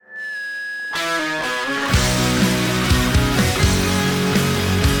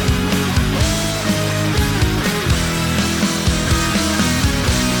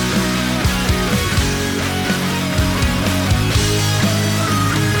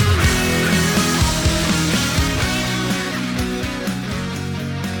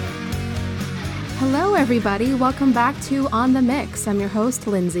everybody. Welcome back to On the Mix. I'm your host,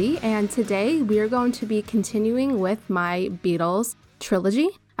 Lindsay, and today we are going to be continuing with my Beatles trilogy.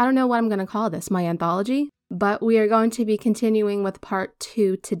 I don't know what I'm going to call this, my anthology, but we are going to be continuing with part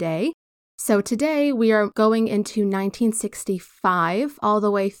 2 today. So today we are going into 1965 all the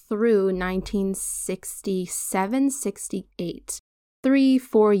way through 1967, 68.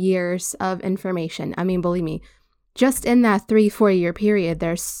 3-4 years of information. I mean, believe me, just in that 3-4 year period,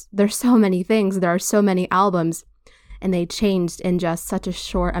 there's so many things. There are so many albums, and they changed in just such a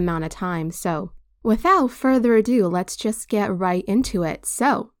short amount of time. So without further ado, let's just get right into it.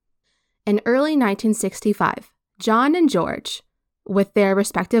 So in early 1965, John and George, with their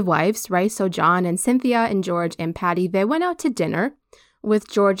respective wives, right? So John and Cynthia and George and Patty, they went out to dinner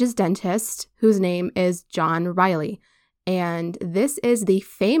with George's dentist, whose name is John Riley. And this is the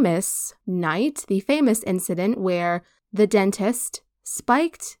famous night, the famous incident where the dentist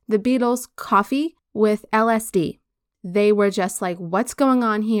spiked the Beatles' coffee with LSD. They were just like, what's going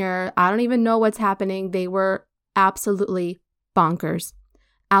on here? I don't even know what's happening. They were absolutely bonkers,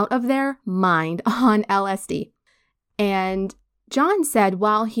 out of their mind on LSD. And John said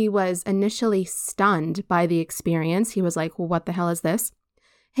while he was initially stunned by the experience, he was like, well, what the hell is this?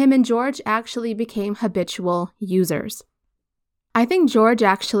 Him and George actually became habitual users. I think George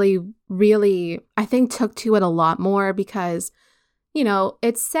actually really, took to it a lot more because, you know,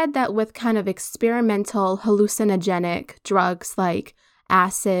 it's said that with kind of experimental hallucinogenic drugs like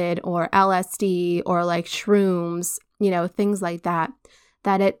acid or LSD or like shrooms, you know, things like that,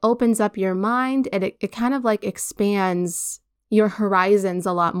 that it opens up your mind and it kind of like expands your horizons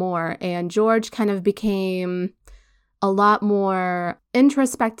a lot more. And George kind of became a lot more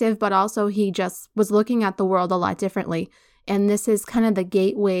introspective, but also he just was looking at the world a lot differently. And this is kind of the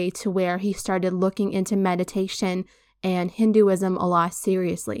gateway to where he started looking into meditation and Hinduism a lot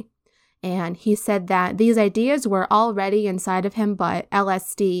seriously. And he said that these ideas were already inside of him, but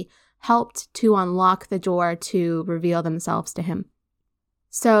LSD helped to unlock the door to reveal themselves to him.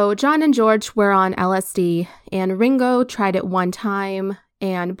 So John and George were on LSD, and Ringo tried it one time,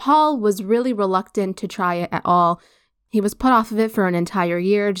 and Paul was really reluctant to try it at all. He was put off of it for an entire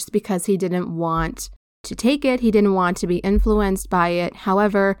year just because he didn't want to take it. He didn't want to be influenced by it.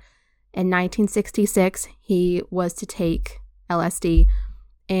 However, in 1966, he was to take LSD,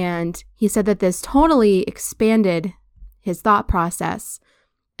 and he said that this totally expanded his thought process,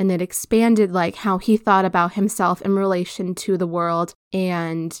 and it expanded like how he thought about himself in relation to the world,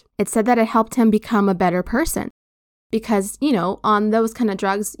 and it said that it helped him become a better person. Because, you know, on those kind of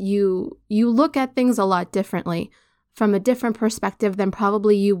drugs, you look at things a lot differently, from a different perspective than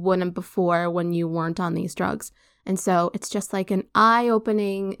probably you wouldn't before when you weren't on these drugs. And so it's just like an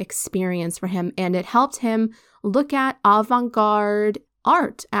eye-opening experience for him. And it helped him look at avant-garde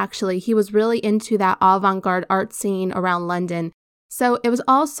art, actually. He was really into that avant-garde art scene around London. So it was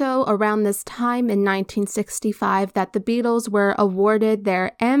also around this time in 1965 that the Beatles were awarded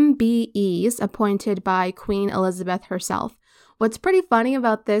their MBEs appointed by Queen Elizabeth herself. What's pretty funny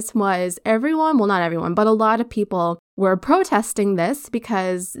about this was everyone, well, not everyone, but a lot of people were protesting this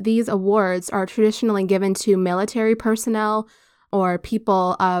because these awards are traditionally given to military personnel or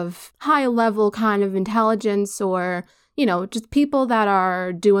people of high level kind of intelligence or, you know, just people that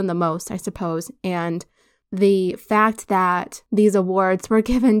are doing the most, I suppose. And the fact that these awards were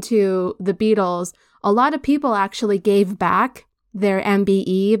given to the Beatles, a lot of people actually gave back their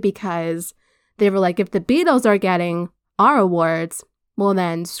MBE because they were like, if the Beatles are getting our awards, well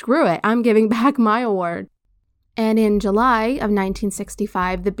then screw it, I'm giving back my award. And in July of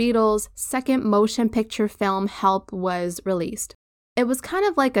 1965, the Beatles' second motion picture film, Help, was released. It was kind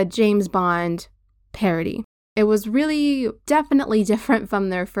of like a James Bond parody. It was really definitely different from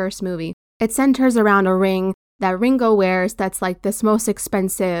their first movie. It centers around a ring that Ringo wears that's like this most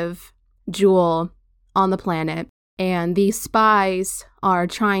expensive jewel on the planet. And these spies are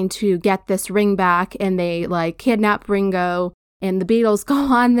trying to get this ring back, and they like kidnap Ringo, and the Beatles go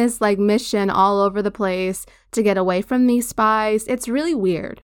on this like mission all over the place to get away from these spies. It's really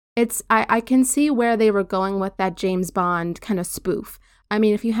weird. I can see where they were going with that James Bond kind of spoof. I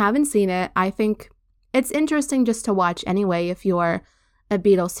mean, if you haven't seen it, I think it's interesting just to watch anyway. If you're a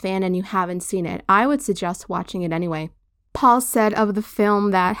Beatles fan and you haven't seen it, I would suggest watching it anyway. Paul said of the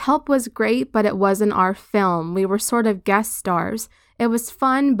film that Help was great, but it wasn't our film. We were sort of guest stars. It was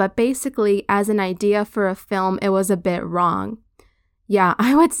fun, but basically as an idea for a film, it was a bit wrong. Yeah,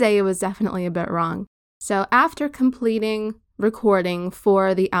 I would say it was definitely a bit wrong. So after completing recording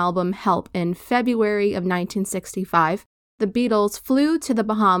for the album Help in February of 1965, the Beatles flew to the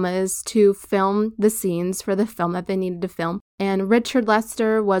Bahamas to film the scenes for the film that they needed to film. And Richard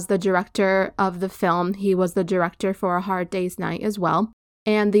Lester was the director of the film. He was the director for A Hard Day's Night as well.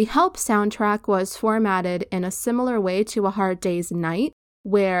 And the Help soundtrack was formatted in a similar way to A Hard Day's Night,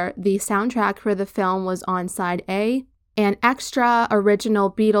 where the soundtrack for the film was on side A, and extra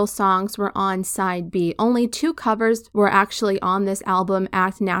original Beatles songs were on side B. Only 2 covers were actually on this album,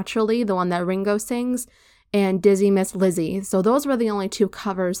 Act Naturally, the one that Ringo sings, and Dizzy Miss Lizzy. So those were the only 2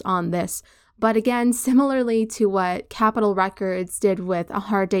 covers on this. But again, similarly to what Capitol Records did with A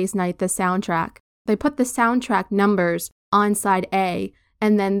Hard Day's Night, the soundtrack, they put the soundtrack numbers on side A,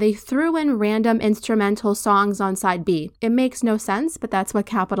 and then they threw in random instrumental songs on side B. It makes no sense, but that's what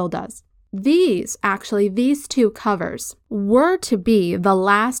Capitol does. These 2 covers were to be the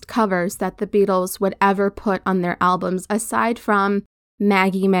last covers that the Beatles would ever put on their albums, aside from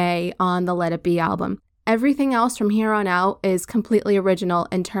Maggie May on the Let It Be album. Everything else from here on out is completely original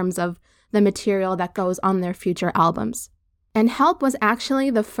in terms of the material that goes on their future albums. And Help was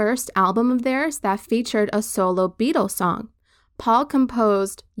actually the first album of theirs that featured a solo Beatles song. Paul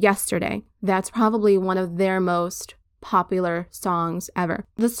composed Yesterday. That's probably one of their most popular songs ever.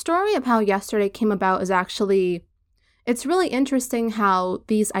 The story of how Yesterday came about is actually, it's really interesting how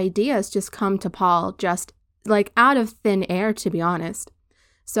these ideas just come to Paul just like out of thin air, to be honest.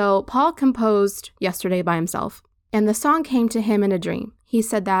 So Paul composed Yesterday by himself, and the song came to him in a dream. He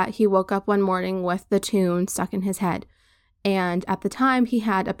said that he woke up one morning with the tune stuck in his head, and at the time he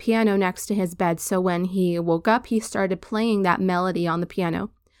had a piano next to his bed, so when he woke up he started playing that melody on the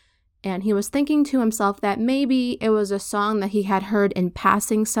piano. And he was thinking to himself that maybe it was a song that he had heard in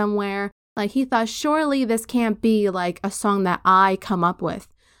passing somewhere. Like he thought, surely this can't be like a song that I come up with.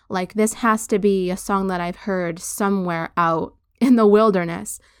 Like this has to be a song that I've heard somewhere out in the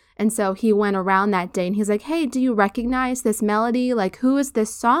wilderness. And so he went around that day and he's like, hey, do you recognize this melody? Like, who is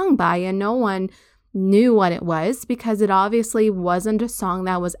this song by? And no one knew what it was because it obviously wasn't a song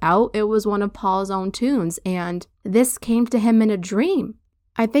that was out. It was one of Paul's own tunes. And this came to him in a dream.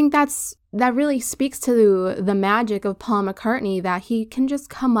 I think that really speaks to the magic of Paul McCartney, that he can just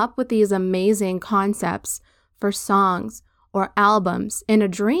come up with these amazing concepts for songs or albums in a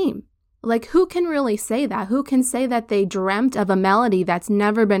dream. Like, who can really say that? Who can say that they dreamt of a melody that's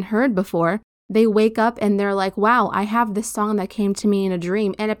never been heard before? They wake up and they're like, wow, I have this song that came to me in a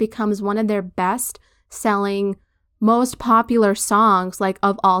dream, and it becomes one of their best selling, most popular songs like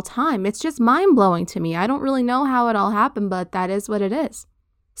of all time. It's just mind-blowing to me. I don't really know how it all happened, but that is what it is.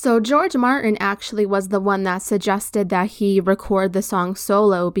 So George Martin actually was the one that suggested that he record the song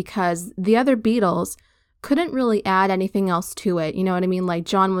solo because the other Beatles couldn't really add anything else to it. You know what I mean? Like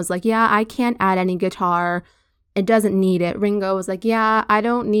John was like, yeah, I can't add any guitar. It doesn't need it. Ringo was like, yeah, I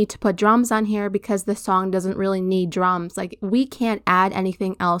don't need to put drums on here because the song doesn't really need drums. Like we can't add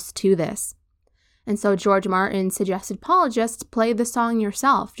anything else to this. And so George Martin suggested, Paul, just play the song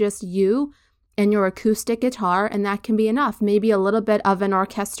yourself. Just you and your acoustic guitar, and that can be enough. Maybe a little bit of an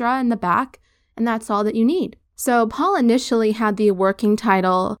orchestra in the back, and that's all that you need. So Paul initially had the working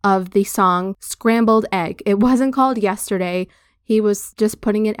title of the song Scrambled Egg. It wasn't called Yesterday. He was just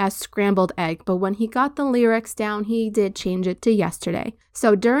putting it as Scrambled Egg. But when he got the lyrics down, he did change it to Yesterday.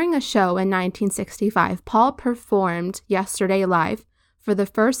 So during a show in 1965, Paul performed Yesterday live for the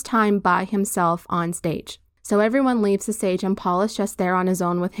first time by himself on stage. So everyone leaves the stage and Paul is just there on his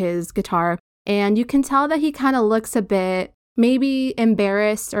own with his guitar. And you can tell that he kind of looks a bit maybe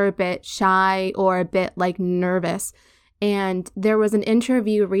embarrassed or a bit shy or a bit like nervous. And there was an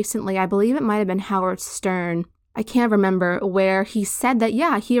interview recently, I believe it might have been Howard Stern, I can't remember, where he said that,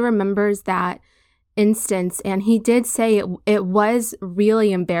 yeah, he remembers that instance. And he did say it was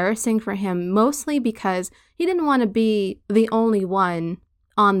really embarrassing for him, mostly because he didn't want to be the only one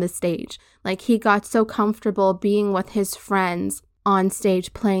on the stage. Like he got so comfortable being with his friends on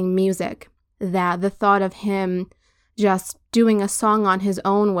stage playing music that the thought of him just doing a song on his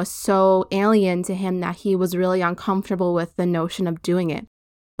own was so alien to him that he was really uncomfortable with the notion of doing it.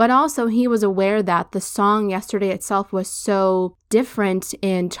 But also he was aware that the song Yesterday itself was so different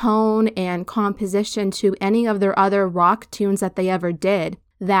in tone and composition to any of their other rock tunes that they ever did,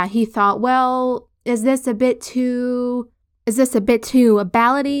 that he thought, well, is this a bit too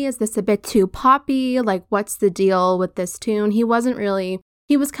ballady? Is this a bit too poppy? Like, what's the deal with this tune? He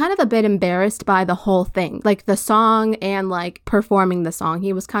was kind of a bit embarrassed by the whole thing, like the song and like performing the song.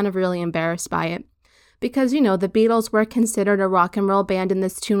 He was kind of really embarrassed by it because, you know, the Beatles were considered a rock and roll band and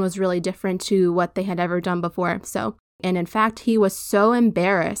this tune was really different to what they had ever done before. And in fact, he was so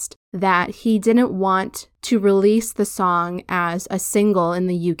embarrassed that he didn't want to release the song as a single in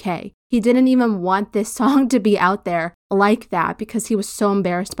the UK. He didn't even want this song to be out there like that because he was so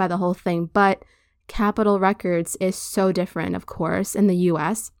embarrassed by the whole thing. But Capitol Records is so different, of course, in the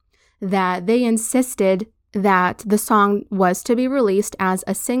US, that they insisted that the song was to be released as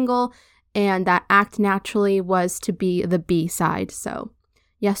a single and that Act Naturally was to be the B-side. So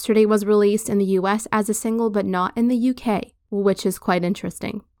Yesterday was released in the US as a single, but not in the UK, which is quite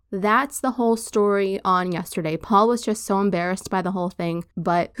interesting. That's the whole story on Yesterday. Paul was just so embarrassed by the whole thing,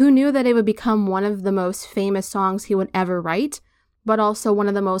 but who knew that it would become one of the most famous songs he would ever write, but also one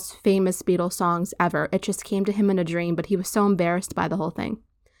of the most famous Beatles songs ever. It just came to him in a dream, but he was so embarrassed by the whole thing.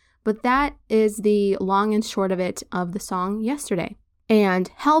 But that is the long and short of it of the song Yesterday. And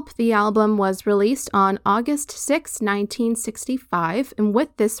Help, the album, was released on August 6, 1965, and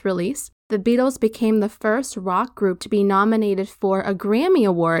with this release, the Beatles became the first rock group to be nominated for a Grammy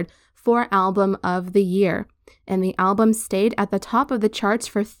Award for Album of the Year, and the album stayed at the top of the charts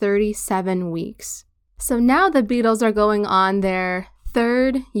for 37 weeks. So now the Beatles are going on their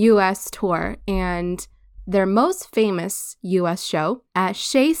third U.S. tour, and their most famous U.S. show at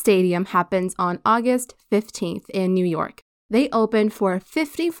Shea Stadium happens on August 15th in New York. They opened for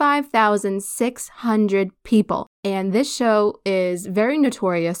 55,600 people, and this show is very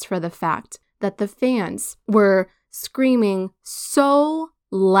notorious for the fact that the fans were screaming so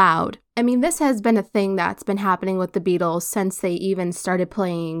loud. I mean, this has been a thing that's been happening with the Beatles since they even started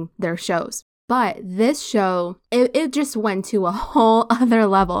playing their shows. But this show, it just went to a whole other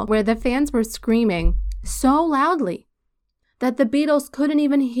level where the fans were screaming so loudly that the Beatles couldn't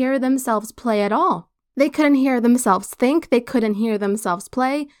even hear themselves play at all. They couldn't hear themselves think. They couldn't hear themselves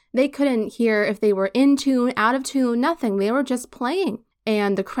play. They couldn't hear if they were in tune, out of tune, nothing. They were just playing.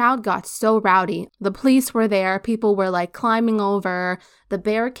 And the crowd got so rowdy. The police were there. People were like climbing over the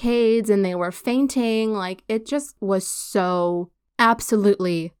barricades and they were fainting. Like it just was so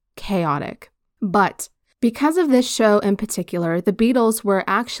absolutely chaotic. But because of this show in particular, the Beatles were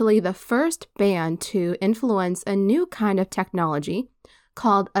actually the first band to influence a new kind of technology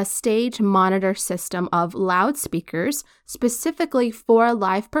called a stage monitor system of loudspeakers specifically for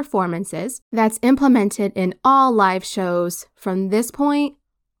live performances that's implemented in all live shows from this point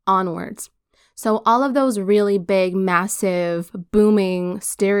onwards. So all of those really big, massive, booming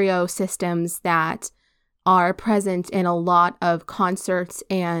stereo systems that are present in a lot of concerts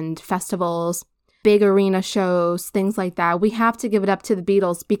and festivals, big arena shows, things like that. We have to give it up to the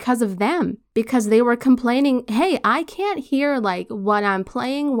Beatles because of them, because they were complaining, hey, I can't hear like what I'm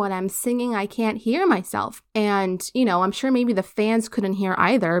playing, what I'm singing. I can't hear myself. And, I'm sure maybe the fans couldn't hear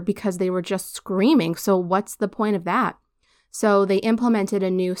either because they were just screaming. So what's the point of that? So they implemented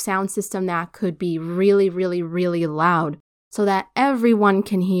a new sound system that could be really, really, really loud so that everyone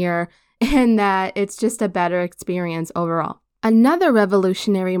can hear and that it's just a better experience overall. Another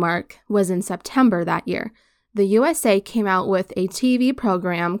revolutionary mark was in September that year. The USA came out with a TV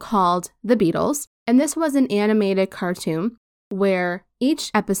program called The Beatles, and this was an animated cartoon where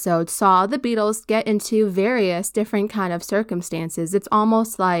each episode saw the Beatles get into various different kind of circumstances. It's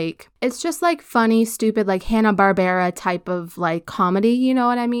just like funny, stupid, like Hanna-Barbera type of like comedy, you know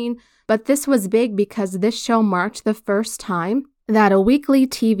what I mean? But this was big because this show marked the first time that a weekly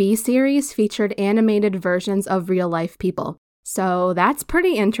TV series featured animated versions of real life people. So that's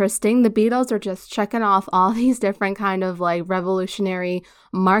pretty interesting. The Beatles are just checking off all these different kind of like revolutionary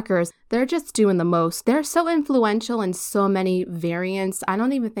markers. They're just doing the most. They're so influential in so many variants. I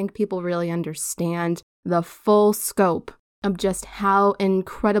don't even think people really understand the full scope of just how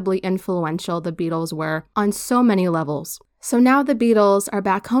incredibly influential the Beatles were on so many levels. So now the Beatles are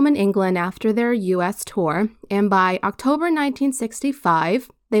back home in England after their US tour, and by October 1965,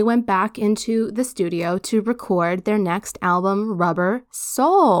 they went back into the studio to record their next album, Rubber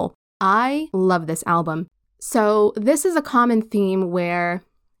Soul. I love this album. So this is a common theme where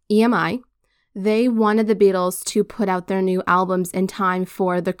EMI, they wanted the Beatles to put out their new albums in time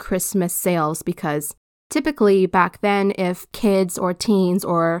for the Christmas sales because typically back then, if kids or teens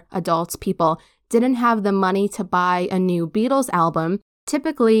or adults, people didn't have the money to buy a new Beatles album,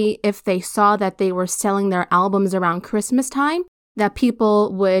 typically if they saw that they were selling their albums around Christmas time, that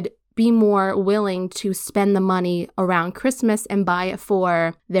people would be more willing to spend the money around Christmas and buy it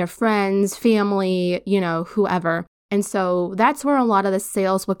for their friends, family, whoever. And so that's where a lot of the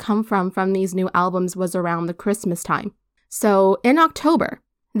sales would come from these new albums was around the Christmas time. So in October,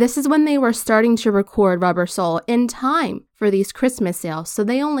 this is when they were starting to record Rubber Soul in time for these Christmas sales. So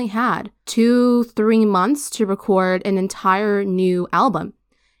they only had 2-3 months to record an entire new album.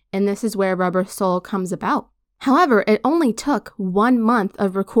 And this is where Rubber Soul comes about. However, it only took 1 month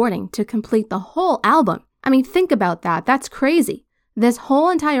of recording to complete the whole album. I mean, think about that. That's crazy. This whole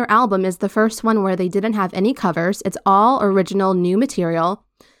entire album is the first one where they didn't have any covers. It's all original new material.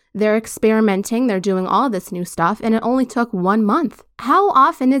 They're experimenting, they're doing all this new stuff, and it only took 1 month. How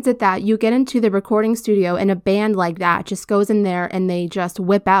often is it that you get into the recording studio and a band like that just goes in there and they just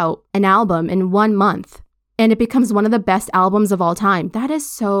whip out an album in 1 month and it becomes one of the best albums of all time? That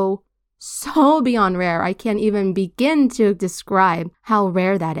is so beyond rare. I can't even begin to describe how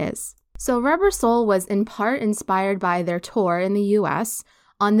rare that is. So Rubber Soul was in part inspired by their tour in the US.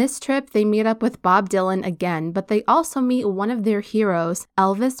 On this trip, they meet up with Bob Dylan again, but they also meet one of their heroes,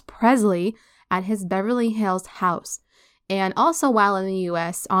 Elvis Presley, at his Beverly Hills house. And also while in the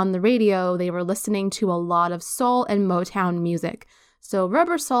US, on the radio, they were listening to a lot of soul and Motown music. So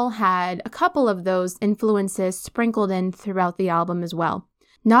Rubber Soul had a couple of those influences sprinkled in throughout the album as well.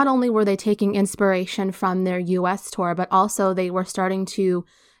 Not only were they taking inspiration from their US tour, but also they were starting to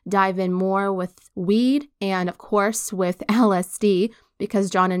dive in more with weed and, of course, with LSD,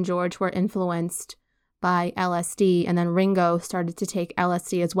 because John and George were influenced by LSD, and then Ringo started to take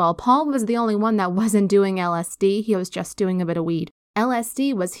LSD as well. Paul was the only one that wasn't doing LSD. He was just doing a bit of weed.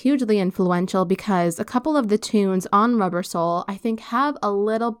 LSD was hugely influential because a couple of the tunes on Rubber Soul, I think, have a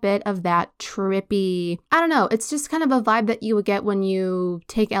little bit of that trippy, I don't know, it's just kind of a vibe that you would get when you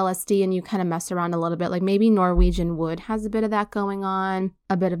take LSD and you kind of mess around a little bit. Like maybe Norwegian Wood has a bit of that going on,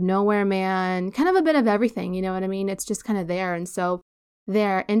 a bit of Nowhere Man, kind of a bit of everything, you know what I mean? It's just kind of there. And so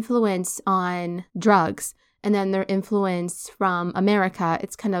their influence on drugs and then their influence from America,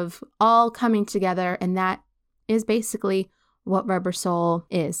 it's kind of all coming together, and that is basically what Rubber Soul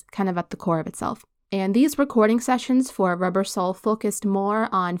is, kind of at the core of itself. And these recording sessions for Rubber Soul focused more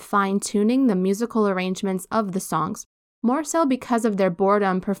on fine-tuning the musical arrangements of the songs, more so because of their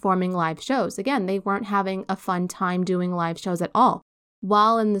boredom performing live shows. Again, they weren't having a fun time doing live shows at all.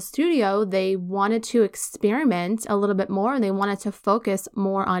 While in the studio, they wanted to experiment a little bit more, and they wanted to focus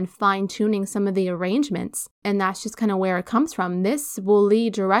more on fine-tuning some of the arrangements. And that's just kind of where it comes from. This will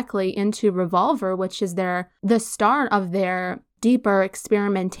lead directly into Revolver, which is the start of their deeper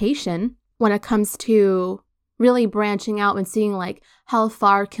experimentation when it comes to really branching out and seeing like how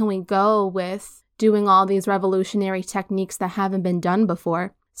far can we go with doing all these revolutionary techniques that haven't been done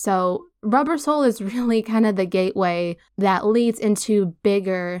before. So Rubber Soul is really kind of the gateway that leads into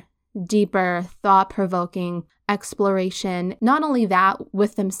bigger, deeper, thought-provoking exploration, not only that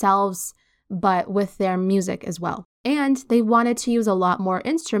with themselves, but with their music as well. And they wanted to use a lot more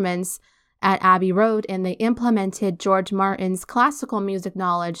instruments at Abbey Road, and they implemented George Martin's classical music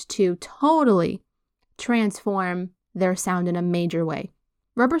knowledge to totally transform their sound in a major way.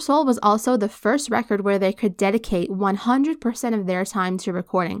 Rubber Soul was also the first record where they could dedicate 100% of their time to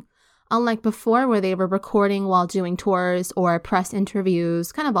recording, unlike before where they were recording while doing tours or press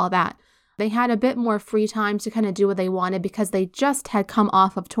interviews, kind of all that. They had a bit more free time to kind of do what they wanted because they just had come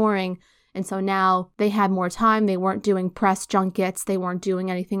off of touring, and so now they had more time. They weren't doing press junkets, they weren't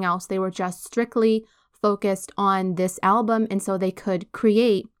doing anything else. They were just strictly focused on this album, and so they could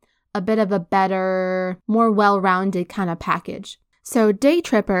create a bit of a better, more well-rounded kind of package. So Day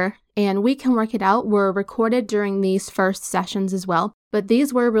Tripper and We Can Work It Out were recorded during these first sessions as well, but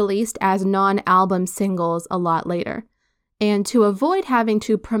these were released as non-album singles a lot later. And to avoid having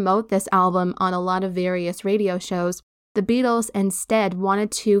to promote this album on a lot of various radio shows, the Beatles instead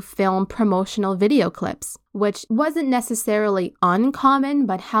wanted to film promotional video clips, which wasn't necessarily uncommon,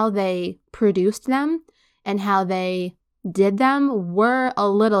 but how they produced them and how they did them were a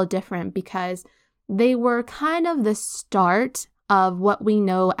little different because they were kind of the start of what we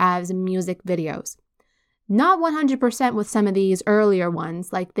know as music videos. Not 100% with some of these earlier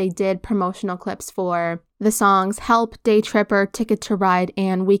ones, like they did promotional clips for the songs Help, Day Tripper, Ticket to Ride,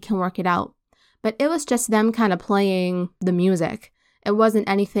 and We Can Work It Out. But it was just them kind of playing the music. It wasn't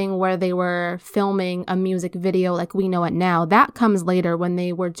anything where they were filming a music video like we know it now. That comes later when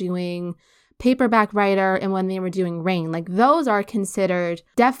they were doing Paperback Writer and when they were doing Rain. Like those are considered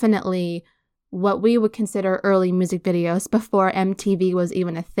definitely what we would consider early music videos before MTV was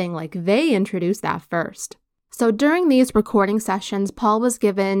even a thing. Like they introduced that first. So during these recording sessions, Paul was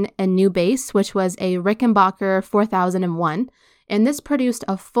given a new bass, which was a Rickenbacker 4001, and this produced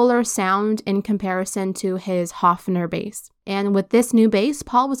a fuller sound in comparison to his Hofner bass. And with this new bass,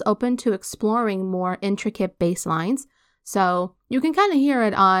 Paul was open to exploring more intricate bass lines. So you can kind of hear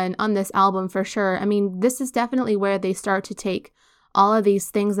it on this album for sure. I mean, this is definitely where they start to take all of these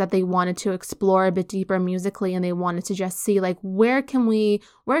things that they wanted to explore a bit deeper musically, and they wanted to just see like where can we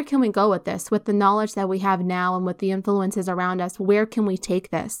go with this, with the knowledge that we have now and with the influences around us, where can we take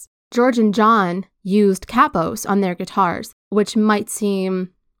this? George and John used capos on their guitars, which might seem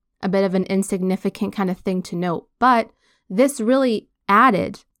a bit of an insignificant kind of thing to note, but this really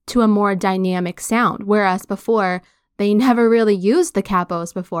added to a more dynamic sound, whereas before, they never really used the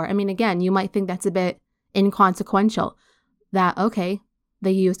capos before. I mean, again, you might think that's a bit inconsequential, that, okay,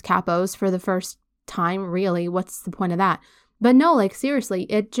 they used capos for the first time, really, what's the point of that? But no, like seriously,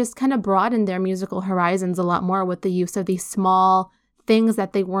 it just kind of broadened their musical horizons a lot more with the use of these small things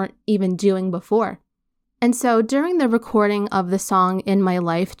that they weren't even doing before. And so during the recording of the song In My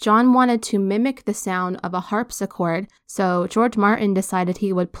Life, John wanted to mimic the sound of a harpsichord, so George Martin decided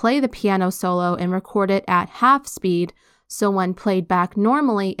he would play the piano solo and record it at half speed, so when played back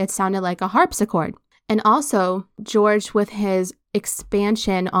normally, it sounded like a harpsichord. And also, George, with his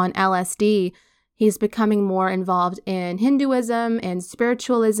expansion on LSD, he's becoming more involved in Hinduism and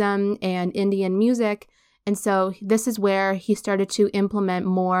spiritualism and Indian music, and so this is where he started to implement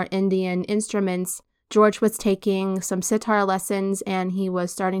more Indian instruments. George was taking some sitar lessons, and he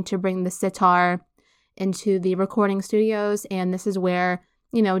was starting to bring the sitar into the recording studios. And this is where,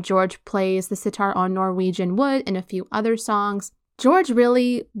 George plays the sitar on Norwegian Wood and a few other songs. George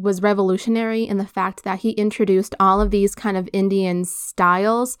really was revolutionary in the fact that he introduced all of these kind of Indian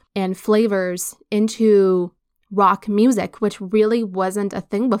styles and flavors into rock music, which really wasn't a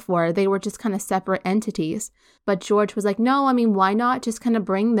thing before. They were just kind of separate entities. But George was like, no, I mean, why not just kind of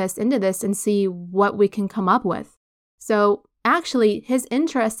bring this into this and see what we can come up with? So actually, his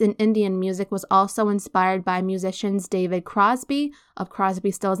interest in Indian music was also inspired by musicians David Crosby of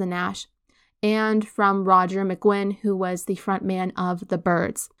Crosby, Stills & Nash, and from Roger McGuinn, who was the frontman of The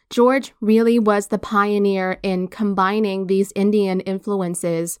Byrds. George really was the pioneer in combining these Indian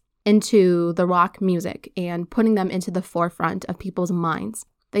influences into the rock music and putting them into the forefront of people's minds.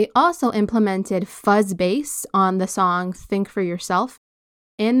 They also implemented fuzz bass on the song Think for Yourself,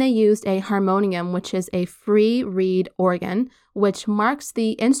 and they used a harmonium, which is a free reed organ, which marks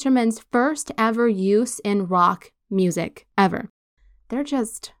the instrument's first ever use in rock music ever.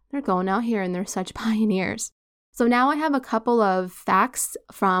 They're going out here and they're such pioneers. So now I have a couple of facts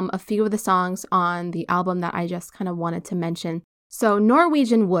from a few of the songs on the album that I just kind of wanted to mention. So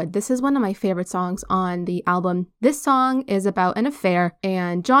Norwegian Wood, this is one of my favorite songs on the album. This song is about an affair,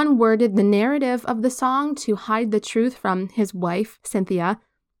 and John worded the narrative of the song to hide the truth from his wife, Cynthia,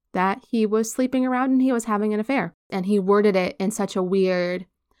 that he was sleeping around and he was having an affair. And he worded it in such a weird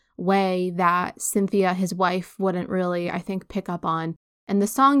way that Cynthia, his wife, wouldn't really, I think, pick up on. And the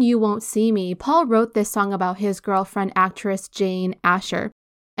song You Won't See Me, Paul wrote this song about his girlfriend, actress Jane Asher.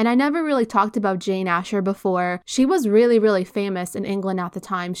 And I never really talked about Jane Asher before. She was really, really famous in England at the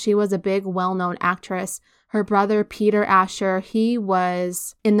time. She was a big, well-known actress. Her brother, Peter Asher, he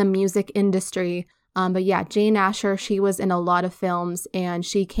was in the music industry. But yeah, Jane Asher, she was in a lot of films, and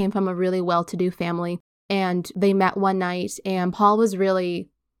she came from a really well-to-do family. And they met one night, and Paul was really,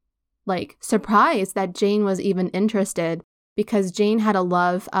 surprised that Jane was even interested, because Jane had a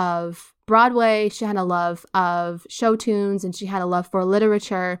love of Broadway, she had a love of show tunes, and she had a love for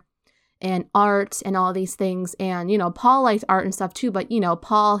literature and art and all these things. And, Paul liked art and stuff too, but,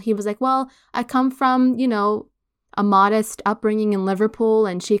 Paul, he was like, well, I come from, a modest upbringing in Liverpool,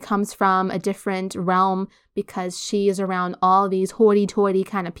 and she comes from a different realm because she is around all these hoity-toity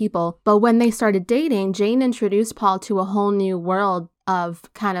kind of people. But when they started dating, Jane introduced Paul to a whole new world of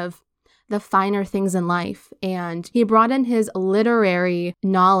kind of the finer things in life. And he brought in his literary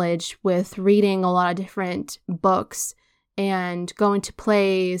knowledge with reading a lot of different books and going to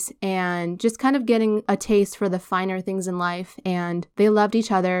plays and just kind of getting a taste for the finer things in life. And they loved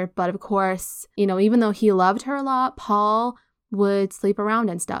each other. But of course, even though he loved her a lot, Paul would sleep around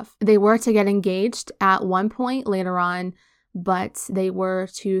and stuff. They were to get engaged at one point later on, but they were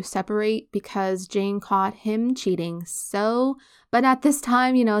to separate because Jane caught him cheating. But at this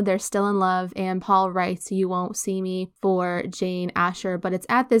time, they're still in love, and Paul writes You Won't See Me for Jane Asher. But it's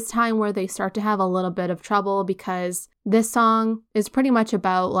at this time where they start to have a little bit of trouble, because this song is pretty much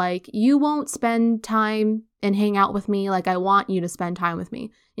about you won't spend time and hang out with me like I want you to spend time with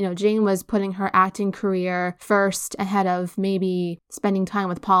me. Jane was putting her acting career first ahead of maybe spending time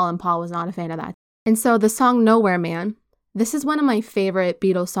with Paul, and Paul was not a fan of that. And so the song Nowhere Man, this is one of my favorite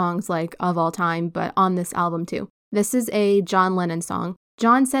Beatles songs of all time, but on this album too. This is a John Lennon song.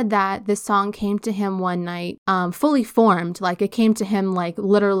 John said that this song came to him one night, fully formed. It came to him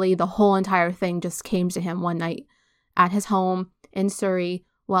literally the whole entire thing just came to him one night at his home in Surrey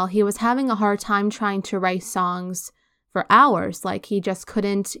while he was having a hard time trying to write songs for hours. He just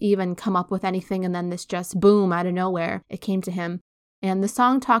couldn't even come up with anything, and then this just boom out of nowhere, it came to him. And the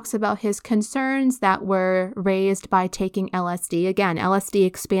song talks about his concerns that were raised by taking LSD. Again, LSD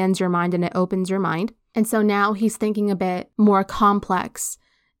expands your mind and it opens your mind. And so now he's thinking a bit more complex,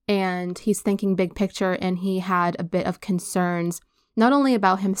 and he's thinking big picture, and he had a bit of concerns, not only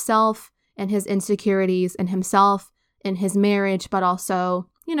about himself and his insecurities and himself and his marriage, but also,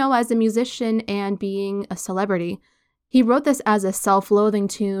 as a musician and being a celebrity. He wrote this as a self-loathing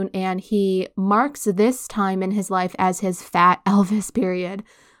tune, and he marks this time in his life as his Fat Elvis period,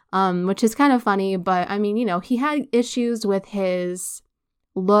 which is kind of funny. But I mean, he had issues with his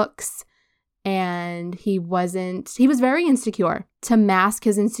looks, and he was very insecure. To mask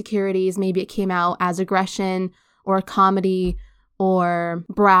his insecurities, maybe it came out as aggression or comedy or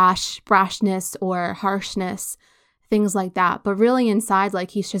brashness or harshness, things like that. But really inside,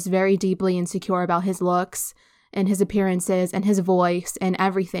 like, he's just very deeply insecure about his looks and his appearances and his voice and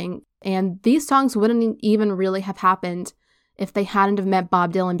everything. And these songs wouldn't even really have happened if they hadn't have met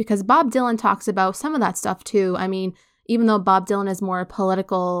Bob Dylan, because Bob Dylan talks about some of that stuff too. I mean, even though Bob Dylan is more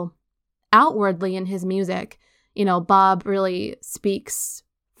political outwardly in his music, Bob really speaks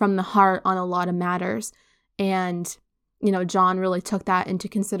from the heart on a lot of matters. And, John really took that into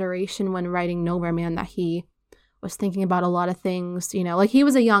consideration when writing Nowhere Man, that he was thinking about a lot of things, like he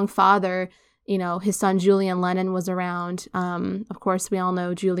was a young father. His son Julian Lennon was around. Of course, we all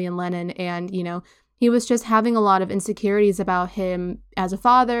know Julian Lennon. And, he was just having a lot of insecurities about him as a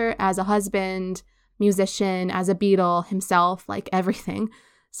father, as a husband, musician, as a Beatle himself, like everything.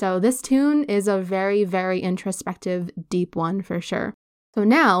 So this tune is a very, very introspective, deep one for sure. So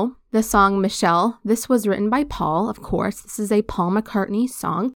now, the song Michelle, this was written by Paul, of course. This is a Paul McCartney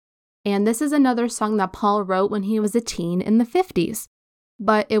song. And this is another song that Paul wrote when he was a teen in the 50s.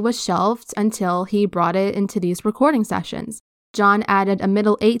 But it was shelved until he brought it into these recording sessions. John added a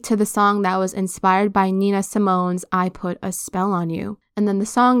middle eight to the song that was inspired by Nina Simone's I Put a Spell on You. And then the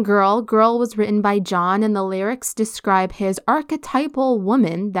song Girl was written by John, and the lyrics describe his archetypal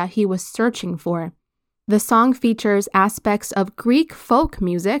woman that he was searching for. The song features aspects of Greek folk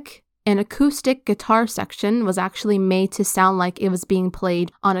music. An acoustic guitar section was actually made to sound like it was being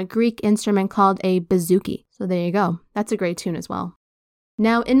played on a Greek instrument called a bouzouki. So there you go. That's a great tune as well.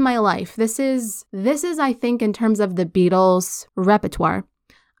 Now, In My Life, this is I think, in terms of the Beatles' repertoire,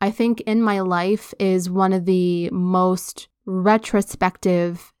 I think In My Life is one of the most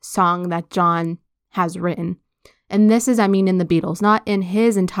retrospective song that John has written. And this is, in the Beatles, not in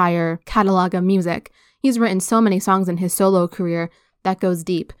his entire catalog of music. He's written so many songs in his solo career that goes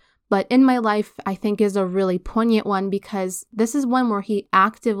deep. But In My Life, I think, is a really poignant one, because this is one where he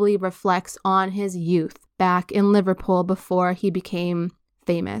actively reflects on his youth back in Liverpool before he became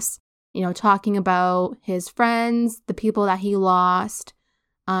famous. Talking about his friends, the people that he lost.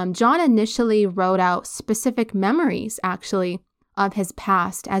 John initially wrote out specific memories, actually, of his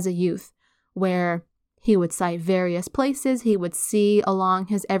past as a youth, where he would cite various places he would see along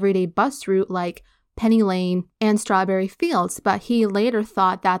his everyday bus route, like Penny Lane and Strawberry Fields. But he later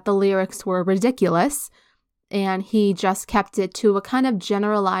thought that the lyrics were ridiculous, and he just kept it to a kind of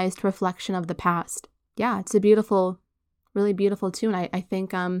generalized reflection of the past. Yeah, it's a beautiful, really beautiful tune. I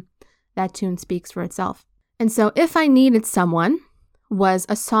think that tune speaks for itself. And so If I Needed Someone was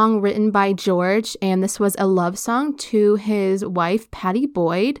a song written by George, and this was a love song to his wife, Pattie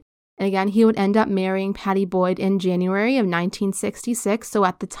Boyd. And again, he would end up marrying Pattie Boyd in January of 1966. So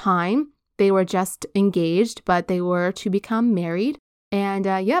at the time, they were just engaged, but they were to become married. And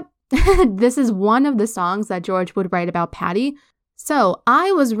this is one of the songs that George would write about Pattie. So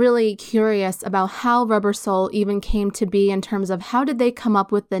I was really curious about how Rubber Soul even came to be, in terms of how did they come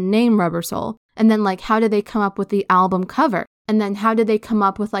up with the name Rubber Soul? And then how did they come up with the album cover? And then how did they come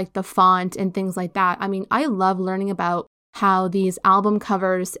up with the font and things like that? I love learning about how these album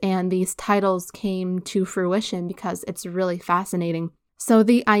covers and these titles came to fruition, because it's really fascinating. So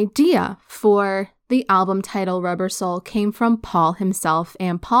the idea for the album title Rubber Soul came from Paul himself.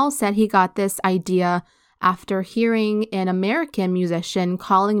 And Paul said he got this idea after hearing an American musician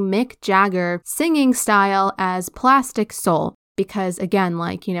calling Mick Jagger singing style as plastic soul. Because again,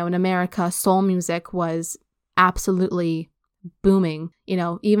 in America, soul music was absolutely booming.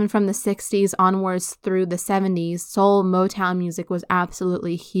 Even from the 60s onwards through the 70s, soul Motown music was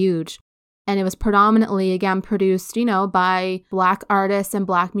absolutely huge. And it was predominantly, again, produced, by Black artists and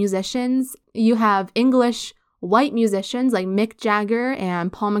Black musicians. You have English white musicians like Mick Jagger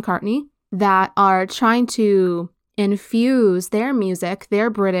and Paul McCartney that are trying to infuse their music,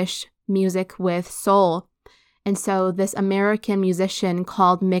 their British music, with soul. And so this American musician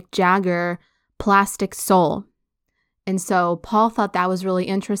called Mick Jagger Plastic Soul. And so Paul thought that was really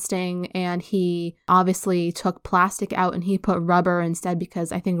interesting, and he obviously took plastic out and he put rubber instead,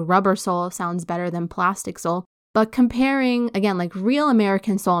 because I think Rubber Soul sounds better than Plastic Soul. But comparing, again, real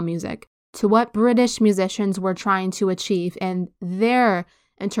American soul music to what British musicians were trying to achieve and their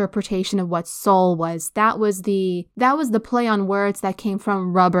interpretation of what soul was. That was the play on words that came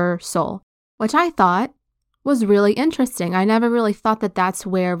from Rubber Soul, which I thought was really interesting. I never really thought that that's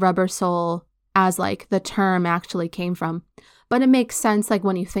where Rubber Soul as like the term actually came from. But it makes sense like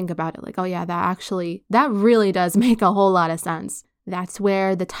when you think about it, like, oh yeah, that really does make a whole lot of sense. That's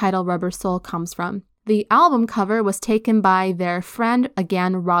where the title Rubber Soul comes from. The album cover was taken by their friend,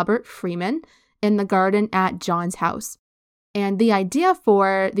 again, Robert Freeman, in the garden at John's house. And the idea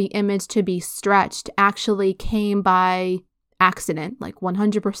for the image to be stretched actually came by accident, like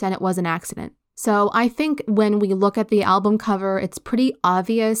 100% it was an accident. So I think when we look at the album cover, it's pretty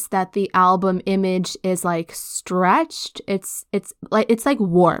obvious that the album image is like stretched. It's like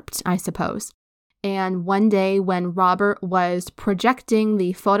warped, I suppose. And one day when Robert was projecting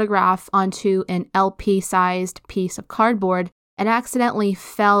the photograph onto an LP-sized piece of cardboard, it accidentally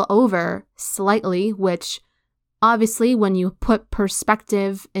fell over slightly, which obviously when you put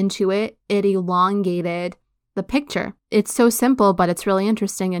perspective into it, it elongated the picture. It's so simple, but it's really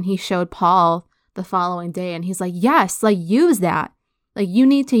interesting. And he showed Paul the following day and he's like, yes, like use that. Like you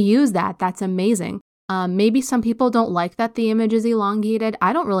need to use that. That's amazing. Maybe some people don't like that the image is elongated.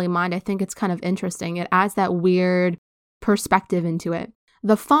 I don't really mind. I think it's kind of interesting. It adds that weird perspective into it.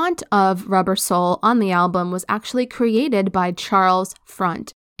 The font of Rubber Soul on the album was actually created by Charles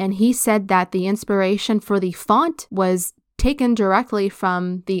Front. And he said that the inspiration for the font was taken directly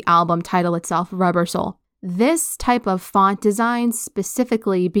from the album title itself, Rubber Soul. This type of font design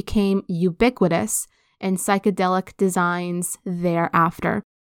specifically became ubiquitous in psychedelic designs thereafter.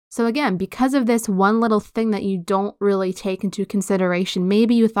 So again, because of this one little thing that you don't really take into consideration,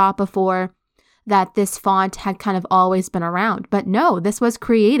 maybe you thought before that this font had kind of always been around, but no, this was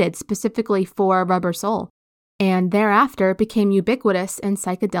created specifically for Rubber Soul, and thereafter became ubiquitous in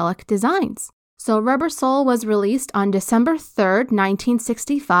psychedelic designs. So Rubber Soul was released on December 3rd,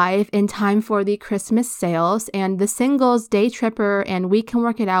 1965 in time for the Christmas sales, and the singles Day Tripper and We Can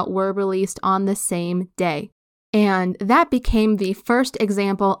Work It Out were released on the same day. And that became the first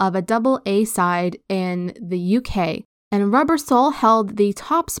example of a double A-side in the UK. And Rubber Soul held the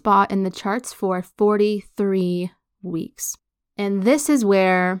top spot in the charts for 43 weeks. And this is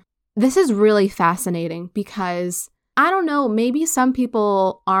really fascinating because I don't know, maybe some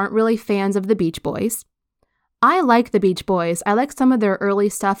people aren't really fans of the Beach Boys. I like the Beach Boys. I like some of their early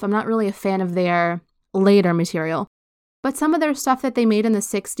stuff. I'm not really a fan of their later material. But some of their stuff that they made in the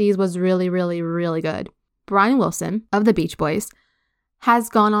 60s was really, really, really good. Brian Wilson of the Beach Boys has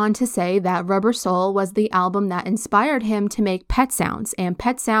gone on to say that Rubber Soul was the album that inspired him to make Pet Sounds. And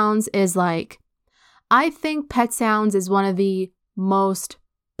Pet Sounds is I think Pet Sounds is one of the most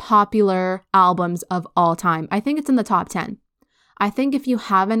popular albums of all time. I think it's in the top 10. I think if you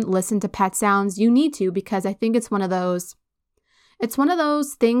haven't listened to Pet Sounds, you need to, because I think it's one of those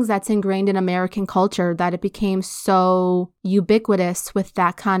things that's ingrained in American culture that it became so ubiquitous with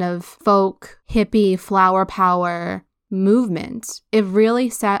that kind of folk, hippie, flower power movement. It really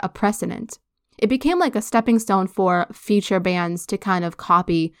set a precedent. It became like a stepping stone for future bands to kind of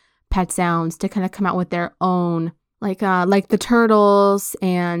copy Pet Sounds, to kind of come out with their own, like the Turtles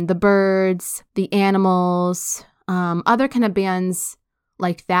and the Birds, the Animals, other kind of bands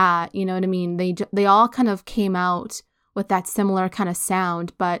like that. You know what I mean? They all kind of came out with that similar kind of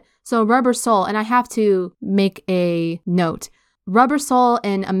sound. But so Rubber Soul, and I have to make a note, Rubber Soul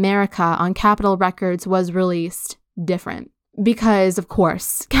in America on Capitol Records was released different because, of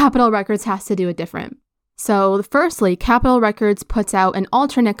course, Capitol Records has to do it different. So firstly, Capitol Records puts out an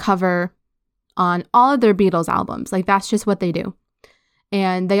alternate cover on all of their Beatles albums. Like, that's just what they do.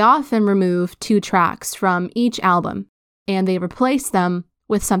 And they often remove 2 tracks from each album and they replace them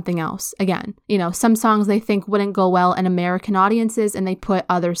with something else. Again, some songs they think wouldn't go well in American audiences, and they put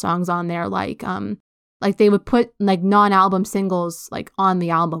other songs on there, like they would put like non-album singles like on the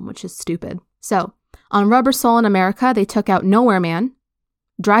album, which is stupid. So on Rubber Soul in America, they took out Nowhere Man,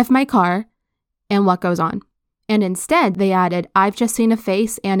 Drive My Car, and What Goes On. And instead, they added I've Just Seen a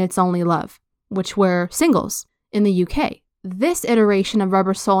Face and It's Only Love, which were singles in the UK. This iteration of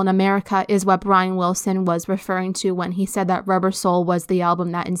Rubber Soul in America is what Brian Wilson was referring to when he said that Rubber Soul was the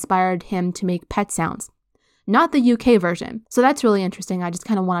album that inspired him to make Pet Sounds, not the UK version. So that's really interesting. I just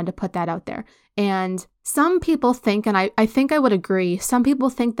kind of wanted to put that out there. And some people think, and I think I would agree, some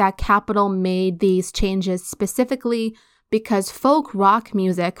people think that Capitol made these changes specifically because folk rock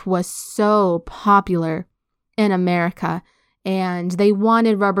music was so popular in America, and they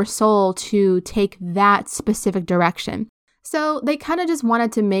wanted Rubber Soul to take that specific direction. So they kind of just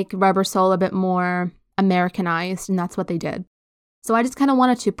wanted to make Rubber Soul a bit more Americanized, and that's what they did. So I just kind of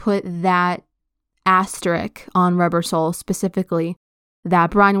wanted to put that asterisk on Rubber Soul specifically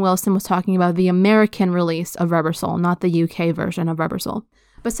that Brian Wilson was talking about the American release of Rubber Soul, not the UK version of Rubber Soul.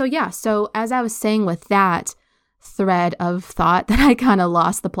 But so as I was saying with that thread of thought that I kind of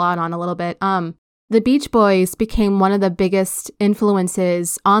lost the plot on a little bit, the Beach Boys became one of the biggest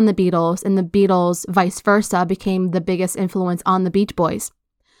influences on the Beatles, and the Beatles, vice versa, became the biggest influence on the Beach Boys.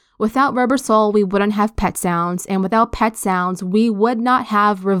 Without Rubber Soul, we wouldn't have Pet Sounds, and without Pet Sounds, we would not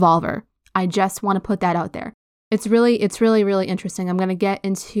have Revolver. I just want to put that out there. It's really interesting. I'm going to get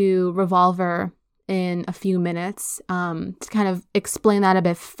into Revolver in a few minutes to kind of explain that a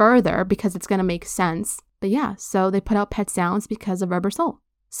bit further because it's going to make sense. But yeah, so they put out Pet Sounds because of Rubber Soul.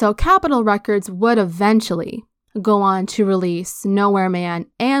 So Capitol Records would eventually go on to release Nowhere Man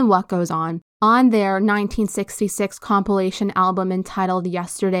and What Goes On their 1966 compilation album entitled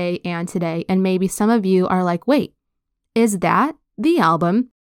Yesterday and Today. And maybe some of you are like, wait, is that the album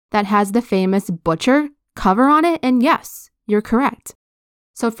that has the famous Butcher cover on it? And yes, you're correct.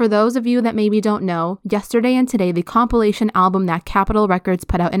 So for those of you that maybe don't know, Yesterday and Today, the compilation album that Capitol Records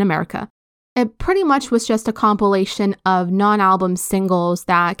put out in America, it pretty much was just a compilation of non-album singles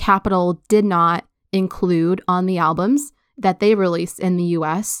that Capitol did not include on the albums that they released in the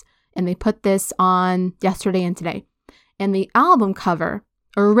US, and they put this on Yesterday and Today. And the album cover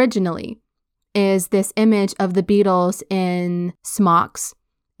originally is this image of the Beatles in smocks,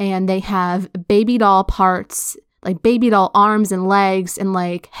 and they have baby doll parts, like baby doll arms and legs and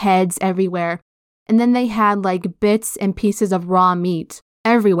like heads everywhere. And then they had like bits and pieces of raw meat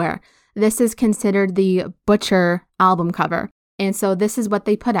everywhere. This is considered the Butcher album cover. And so this is what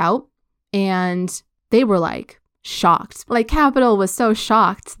they put out. And they were like shocked. Like Capitol was so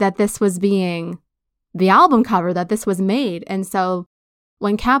shocked that this was being the album cover, that this was made. And so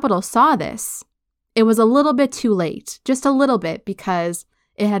when Capitol saw this, it was a little bit too late, just a little bit, because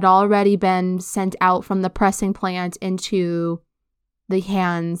it had already been sent out from the pressing plant into the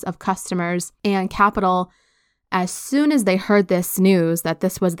hands of customers. And Capitol, as soon as they heard this news that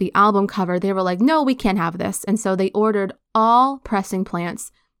this was the album cover, they were like, no, we can't have this. And so they ordered all pressing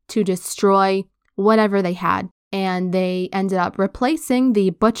plants to destroy whatever they had. And they ended up replacing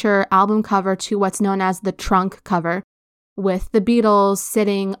the Butcher album cover to what's known as the trunk cover, with the Beatles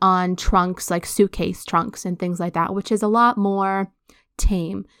sitting on trunks, like suitcase trunks and things like that, which is a lot more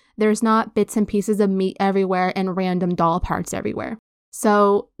tame. There's not bits and pieces of meat everywhere and random doll parts everywhere.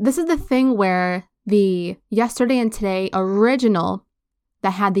 So this is the thing where the Yesterday and Today original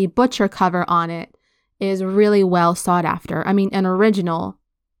that had the Butcher cover on it is really well sought after. I mean, an original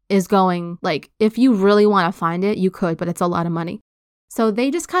is going, like, if you really want to find it, you could, but it's a lot of money. So they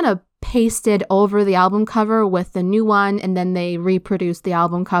just kind of pasted over the album cover with the new one, and then they reproduced the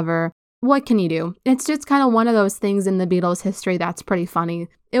album cover. What can you do? It's just kind of one of those things in the Beatles' history that's pretty funny.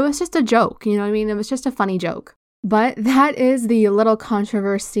 It was just a joke, you know what I mean? It was just a funny joke. But that is the little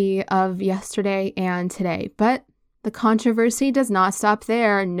controversy of Yesterday and Today. But the controversy does not stop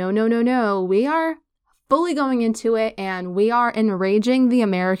there. No. We are fully going into it, and we are enraging the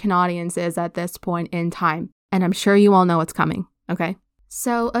American audiences at this point in time. And I'm sure you all know what's coming, okay?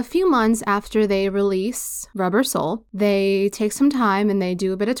 So a few months after they release Rubber Soul, they take some time and they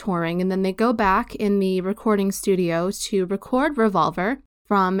do a bit of touring, and then they go back in the recording studio to record Revolver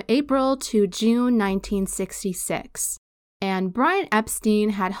from April to June 1966. And Brian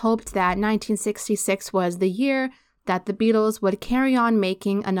Epstein had hoped that 1966 was the year that the Beatles would carry on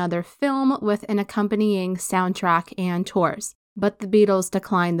making another film with an accompanying soundtrack and tours. But the Beatles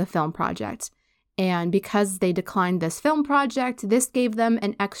declined the film project. And because they declined this film project, this gave them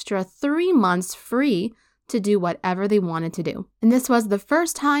an extra 3 months free to do whatever they wanted to do. And this was the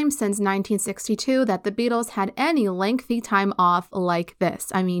first time since 1962 that the Beatles had any lengthy time off like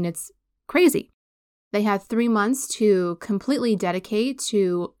this. I mean, it's crazy. They had 3 months to completely dedicate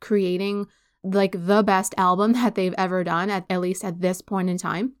to creating like the best album that they've ever done, at least at this point in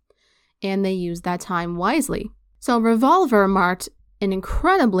time. And they used that time wisely. So Revolver marked an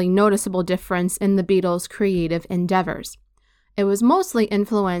incredibly noticeable difference in the Beatles' creative endeavors. It was mostly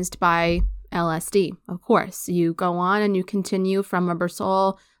influenced by LSD, of course. You go on and you continue from Rubber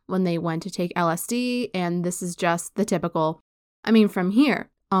Soul when they went to take LSD, and this is just the typical. I mean, from here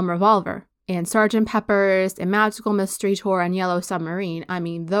on Revolver and Sgt. Pepper's and Magical Mystery Tour and Yellow Submarine, I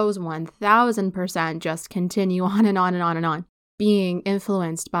mean, those 1000% just continue on and on and on and on, being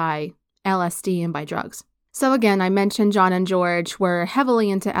influenced by LSD and by drugs. So again, I mentioned John and George were heavily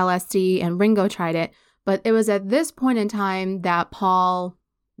into LSD and Ringo tried it, but it was at this point in time that Paul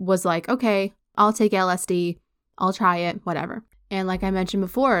was like, okay, I'll take LSD, I'll try it, whatever. And like I mentioned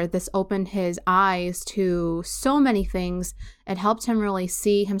before, this opened his eyes to so many things. It helped him really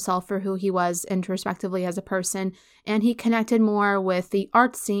see himself for who he was introspectively as a person. And he connected more with the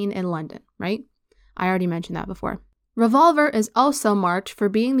art scene in London, right? I already mentioned that before. Revolver is also marked for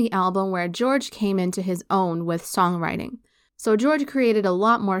being the album where George came into his own with songwriting. So George created a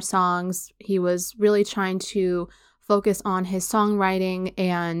lot more songs. He was really trying to focus on his songwriting,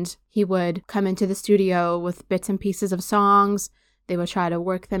 and he would come into the studio with bits and pieces of songs. They would try to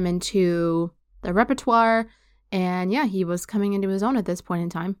work them into the repertoire, and yeah, he was coming into his own at this point in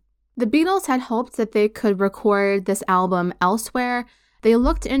time. The Beatles had hoped that they could record this album elsewhere. They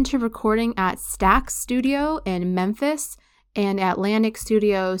looked into recording at Stax Studio in Memphis and Atlantic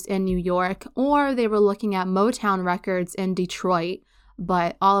Studios in New York, or they were looking at Motown Records in Detroit,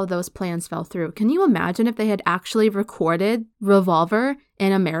 but all of those plans fell through. Can you imagine if they had actually recorded Revolver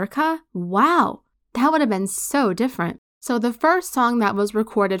in America? Wow, that would have been so different. So the first song that was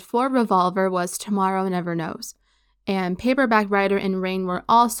recorded for Revolver was Tomorrow Never Knows. And Paperback Writer and Rain were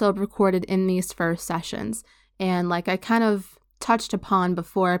also recorded in these first sessions. And like I kind of touched upon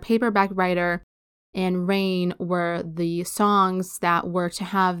before, Paperback Writer and Rain were the songs that were to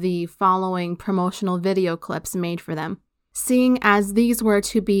have the following promotional video clips made for them. Seeing as these were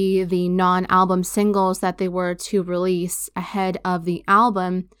to be the non-album singles that they were to release ahead of the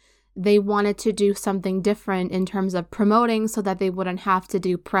album, they wanted to do something different in terms of promoting so that they wouldn't have to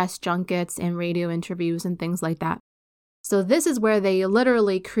do press junkets and radio interviews and things like that. So this is where they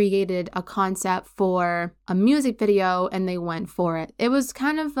literally created a concept for a music video and they went for it. It was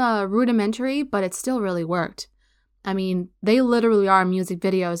kind of rudimentary, but it still really worked. I mean, they literally are music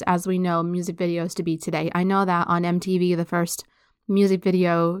videos as we know music videos to be today. I know that on MTV, the first music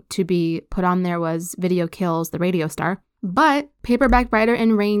video to be put on there was Video Kills the Radio Star. But Paperback Writer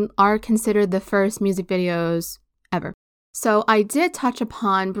and Rain are considered the first music videos ever. So I did touch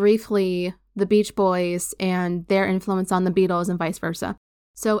upon briefly the Beach Boys and their influence on the Beatles and vice versa.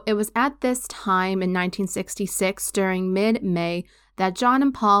 So it was at this time in 1966, during mid-May, that John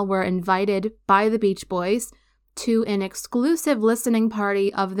and Paul were invited by the Beach Boys to an exclusive listening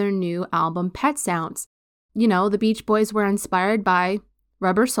party of their new album, Pet Sounds. You know, the Beach Boys were inspired by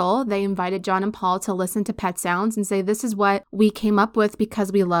Rubber Soul. They invited John and Paul to listen to Pet Sounds and say, this is what we came up with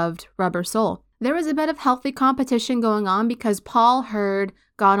because we loved Rubber Soul. There was a bit of healthy competition going on because Paul heard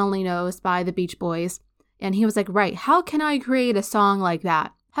God Only Knows by the Beach Boys. And he was like, right, how can I create a song like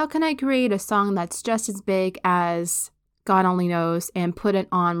that? How can I create a song that's just as big as God Only Knows and put it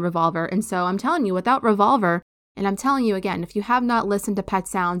on Revolver? And so I'm telling you, without Revolver, and I'm telling you again, if you have not listened to Pet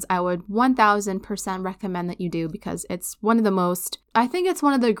Sounds, I would 1000% recommend that you do because it's one of the most, I think it's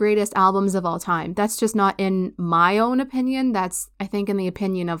one of the greatest albums of all time. That's just not in my own opinion. That's, I think, in the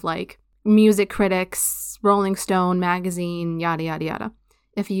opinion of like music critics, Rolling Stone magazine, yada, yada, yada,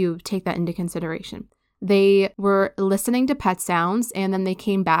 if you take that into consideration. They were listening to Pet Sounds and then they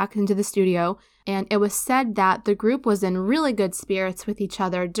came back into the studio, and it was said that the group was in really good spirits with each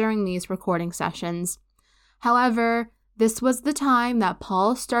other during these recording sessions. However, this was the time that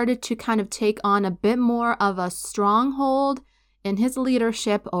Paul started to kind of take on a bit more of a stronghold in his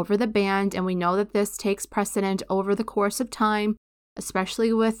leadership over the band, and we know that this takes precedent over the course of time,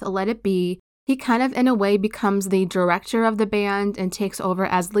 especially with Let It Be. He kind of, in a way, becomes the director of the band and takes over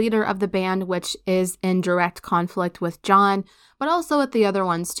as leader of the band, which is in direct conflict with John, but also with the other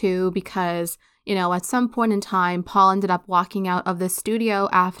ones too, because, you know, at some point in time, Paul ended up walking out of the studio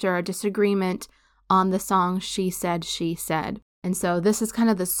after a disagreement on the song She Said, She Said. And so this is kind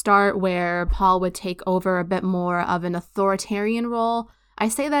of the start where Paul would take over a bit more of an authoritarian role. I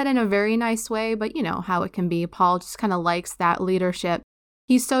say that in a very nice way, but you know how it can be. Paul just kind of likes that leadership.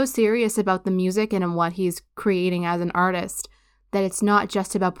 He's so serious about the music and in what he's creating as an artist that it's not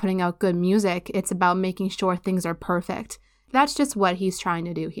just about putting out good music, it's about making sure things are perfect. That's just what he's trying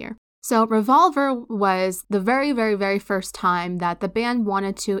to do here. So Revolver was the very, very, very first time that the band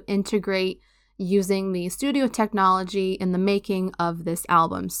wanted to integrate using the studio technology in the making of this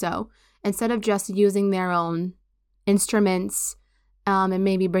album. So instead of just using their own instruments and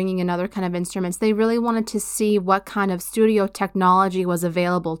maybe bringing in other kind of instruments, they really wanted to see what kind of studio technology was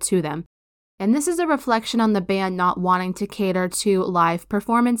available to them. And this is a reflection on the band not wanting to cater to live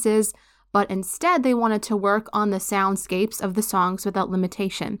performances, but instead they wanted to work on the soundscapes of the songs without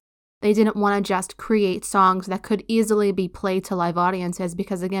limitation. They didn't want to just create songs that could easily be played to live audiences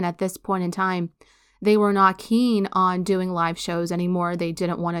because, again, at this point in time, they were not keen on doing live shows anymore. They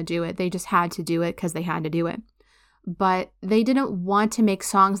didn't want to do it. They just had to do it because they had to do it. But they didn't want to make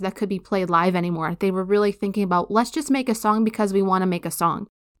songs that could be played live anymore. They were really thinking about, let's just make a song because we want to make a song.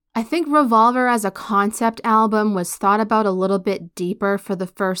 I think Revolver as a concept album was thought about a little bit deeper for the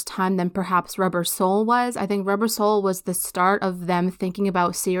first time than perhaps Rubber Soul was. I think Rubber Soul was the start of them thinking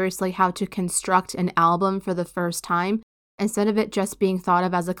about seriously how to construct an album for the first time, instead of it just being thought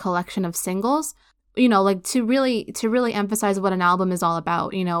of as a collection of singles. You know, like to really emphasize what an album is all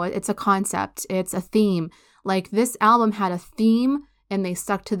about. You know, it's a concept, it's a theme. Like this album had a theme and they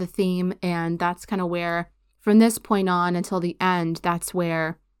stuck to the theme, and that's kind of where, from this point on until the end, that's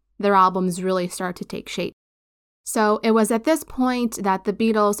where their albums really start to take shape. So it was at this point that the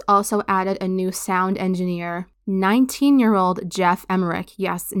Beatles also added a new sound engineer, 19-year-old Geoff Emerick.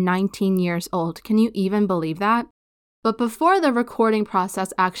 Yes, 19 years old. Can you even believe that? But before the recording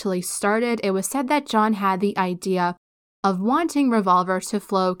process actually started, it was said that John had the idea of wanting Revolver to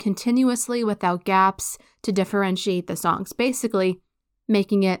flow continuously without gaps to differentiate the songs, basically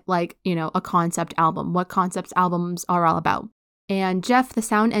making it like, you know, a concept album, what concept albums are all about. And Geoff, the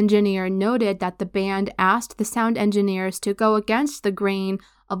sound engineer, noted that the band asked the sound engineers to go against the grain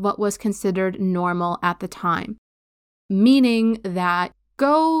of what was considered normal at the time, meaning that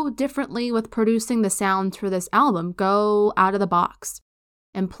go differently with producing the sounds for this album, go out of the box,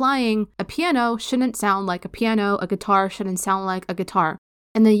 implying a piano shouldn't sound like a piano, a guitar shouldn't sound like a guitar.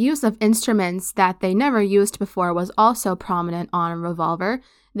 And the use of instruments that they never used before was also prominent on Revolver.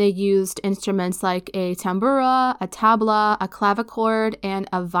 They used instruments like a tambura, a tabla, a clavichord, and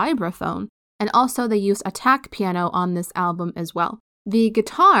a vibraphone. And also they used a tack piano on this album as well. The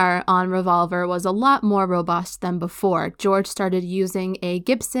guitar on Revolver was a lot more robust than before. George started using a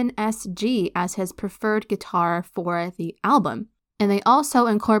Gibson SG as his preferred guitar for the album. And they also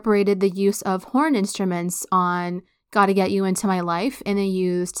incorporated the use of horn instruments on Gotta Get You Into My Life, and they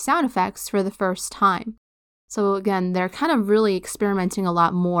used sound effects for the first time. So again, they're kind of really experimenting a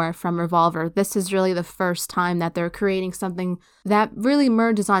lot more from Revolver. This is really the first time that they're creating something that really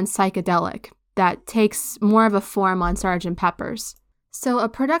merges on psychedelic, that takes more of a form on Sgt. Pepper's. So a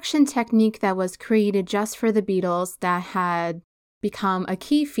production technique that was created just for the Beatles that had become a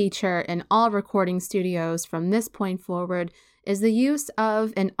key feature in all recording studios from this point forward is the use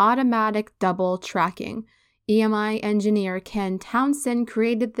of an automatic double tracking. EMI engineer Ken Townsend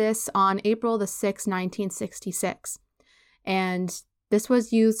created this on April the 6th, 1966. And this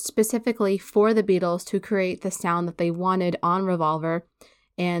was used specifically for the Beatles to create the sound that they wanted on Revolver.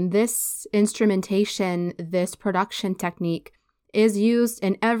 And this instrumentation, this production technique, is used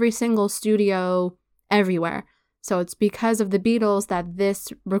in every single studio everywhere. So it's because of the Beatles that this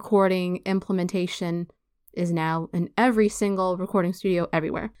recording implementation is now in every single recording studio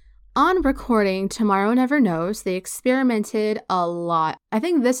everywhere. On recording Tomorrow Never Knows, they experimented a lot. I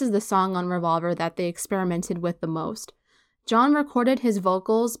think this is the song on Revolver that they experimented with the most. John recorded his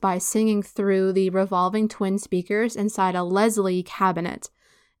vocals by singing through the revolving twin speakers inside a Leslie cabinet.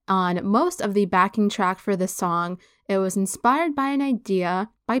 On most of the backing track for this song, it was inspired by an idea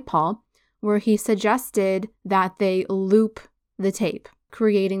by Paul, where he suggested that they loop the tape,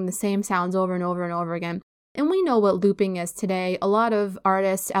 creating the same sounds over and over and over again. And we know what looping is today. A lot of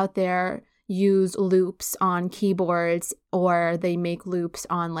artists out there use loops on keyboards, or they make loops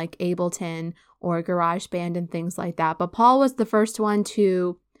on like Ableton or GarageBand and things like that. But Paul was the first one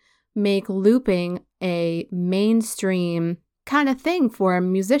to make looping a mainstream kind of thing for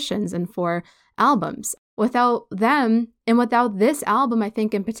musicians and for albums. Without them, and without this album, I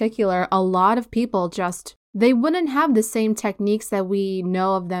think in particular, a lot of people they wouldn't have the same techniques that we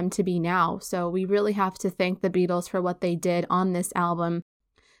know of them to be now. So we really have to thank the Beatles for what they did on this album.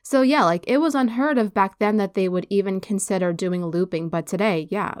 So yeah, like it was unheard of back then that they would even consider doing looping. But today,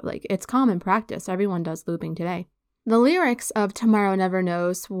 yeah, like it's common practice. Everyone does looping today. The lyrics of Tomorrow Never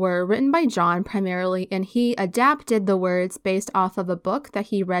Knows were written by John primarily, and he adapted the words based off of a book that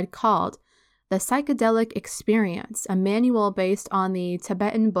he read called The Psychedelic Experience, a manual based on the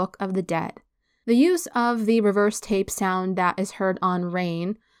Tibetan Book of the Dead. The use of the reverse tape sound that is heard on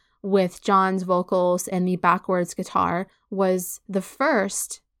Rain with John's vocals and the backwards guitar was the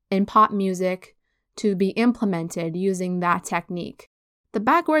first in pop music to be implemented using that technique. The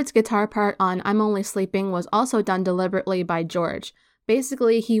backwards guitar part on I'm Only Sleeping was also done deliberately by George.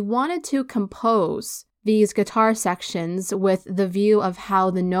 Basically, he wanted to compose these guitar sections with the view of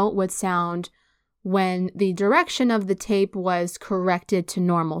how the note would sound when the direction of the tape was corrected to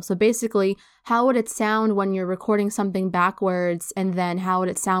normal. So basically, how would it sound when you're recording something backwards, and then how would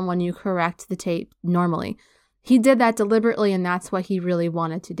it sound when you correct the tape normally? He did that deliberately, and that's what he really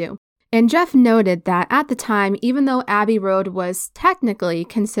wanted to do. And Geoff noted that at the time, even though Abbey Road was technically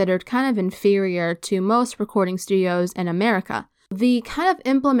considered kind of inferior to most recording studios in America, the kind of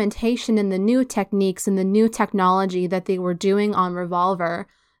implementation and the new techniques and the new technology that they were doing on Revolver,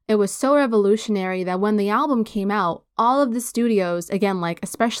 It was so revolutionary that when the album came out, all of the studios, again, like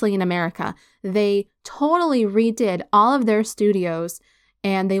especially in America, they totally redid all of their studios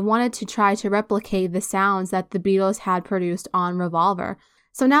and they wanted to try to replicate the sounds that the Beatles had produced on Revolver.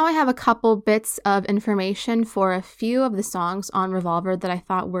 So now I have a couple bits of information for a few of the songs on Revolver that I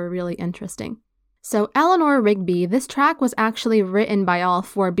thought were really interesting. So Eleanor Rigby, this track was actually written by all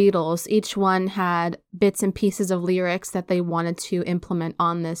four Beatles. Each one had bits and pieces of lyrics that they wanted to implement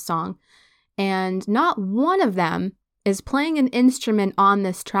on this song. And not one of them is playing an instrument on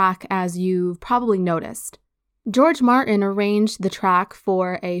this track, as you've probably noticed. George Martin arranged the track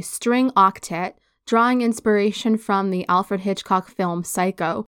for a string octet, drawing inspiration from the Alfred Hitchcock film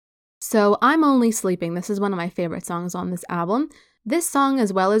Psycho. So I'm Only Sleeping. This is one of my favorite songs on this album. This song,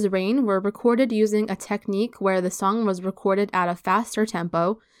 as well as Rain, were recorded using a technique where the song was recorded at a faster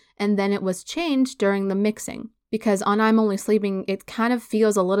tempo, and then it was changed during the mixing. Because on I'm Only Sleeping, it kind of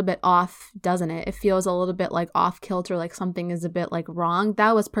feels a little bit off, doesn't it? It feels a little bit like off-kilter, like something is a bit like wrong.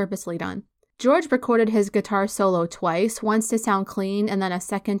 That was purposely done. George recorded his guitar solo twice, once to sound clean, and then a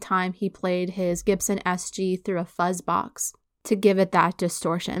second time he played his Gibson SG through a fuzz box to give it that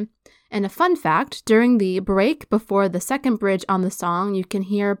distortion. And a fun fact, during the break before the second bridge on the song, you can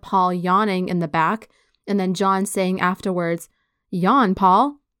hear Paul yawning in the back, and then John saying afterwards, "Yawn,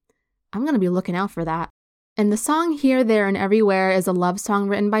 Paul." I'm going to be looking out for that. And the song Here, There, and Everywhere is a love song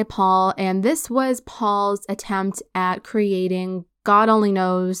written by Paul, and this was Paul's attempt at creating God Only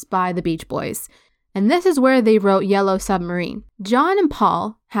Knows by the Beach Boys. And this is where they wrote Yellow Submarine. John and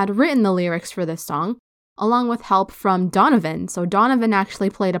Paul had written the lyrics for this song, along with help from Donovan. So Donovan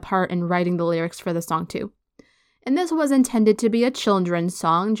actually played a part in writing the lyrics for the song too. And this was intended to be a children's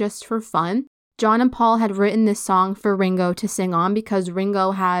song just for fun. John and Paul had written this song for Ringo to sing on because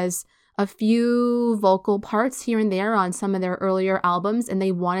Ringo has a few vocal parts here and there on some of their earlier albums, and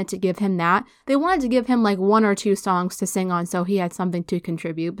they wanted to give him that. They wanted to give him like 1 or 2 songs to sing on so he had something to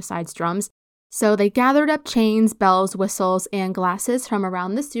contribute besides drums. So they gathered up chains, bells, whistles, and glasses from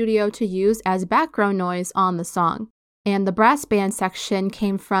around the studio to use as background noise on the song. And the brass band section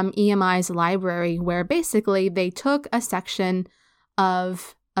came from EMI's library, where basically they took a section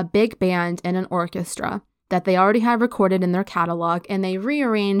of a big band and an orchestra that they already had recorded in their catalog, and they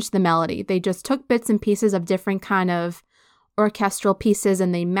rearranged the melody. They just took bits and pieces of different kind of orchestral pieces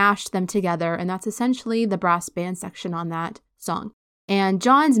and they mashed them together, and that's essentially the brass band section on that song. And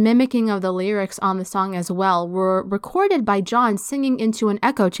John's mimicking of the lyrics on the song as well were recorded by John singing into an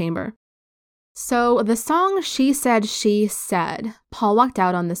echo chamber. So the song She Said, She Said, Paul walked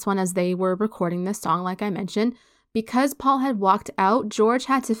out on this one as they were recording this song, like I mentioned. Because Paul had walked out, George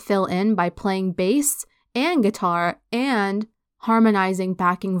had to fill in by playing bass and guitar and harmonizing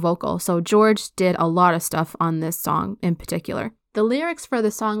backing vocal. So George did a lot of stuff on this song in particular. The lyrics for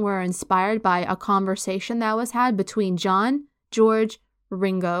the song were inspired by a conversation that was had between John, George,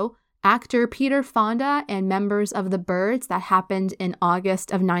 Ringo, actor Peter Fonda, and members of the Byrds that happened in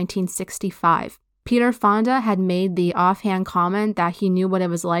August of 1965. Peter Fonda had made the offhand comment that he knew what it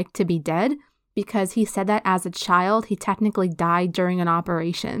was like to be dead because he said that as a child he technically died during an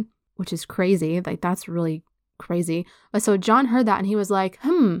operation, which is crazy. Like, that's really crazy. But so John heard that and he was like,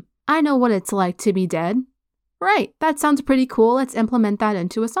 I know what it's like to be dead. Right, that sounds pretty cool. Let's implement that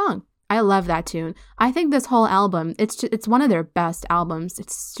into a song. I love that tune. I think this whole album, it's one of their best albums.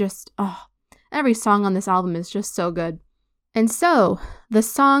 It's just, every song on this album is just so good. And so, the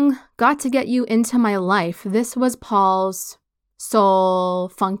song Got to Get You Into My Life, this was Paul's soul,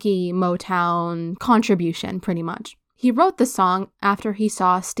 funky, Motown contribution, pretty much. He wrote the song after he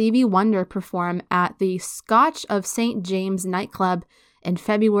saw Stevie Wonder perform at the Scotch of St. James nightclub in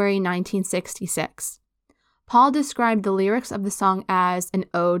February 1966. Paul described the lyrics of the song as an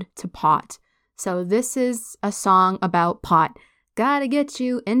ode to pot. So this is a song about pot. Gotta get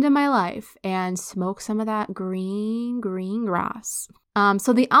you into my life and smoke some of that green grass.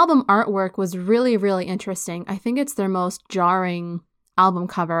 So the album artwork was really, really interesting. I think it's their most jarring album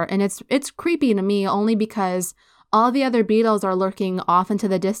cover, and it's creepy to me only because all the other Beatles are looking off into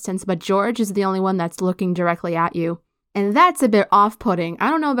the distance, but George is the only one that's looking directly at you. And that's a bit off-putting. I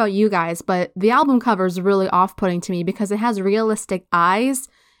don't know about you guys, but the album cover is really off-putting to me because it has realistic eyes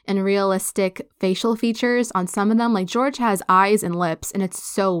and realistic facial features on some of them. Like, George has eyes and lips, and it's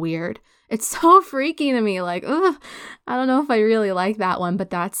so weird. It's so freaky to me. Like, ugh, I don't know if I really like that one, but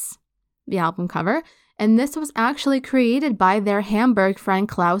that's the album cover. And this was actually created by their Hamburg friend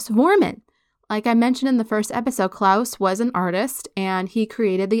Klaus Voormann. Like I mentioned in the first episode, Klaus was an artist, and he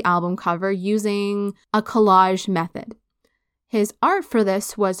created the album cover using a collage method. His art for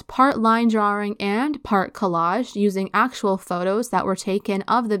this was part line drawing and part collage using actual photos that were taken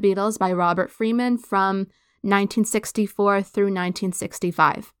of the Beatles by Robert Freeman from 1964 through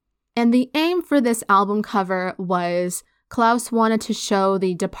 1965. And the aim for this album cover was Klaus wanted to show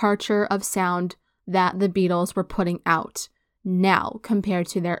the departure of sound that the Beatles were putting out now compared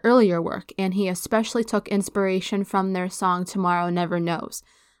to their earlier work, and he especially took inspiration from their song Tomorrow Never Knows.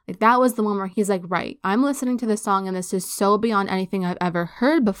 Like, that was the one where he's like, right, I'm listening to this song and this is so beyond anything I've ever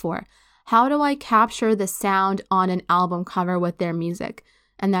heard before. How do I capture the sound on an album cover with their music?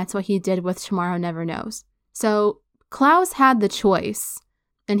 And that's what he did with Tomorrow Never Knows. So Klaus had the choice,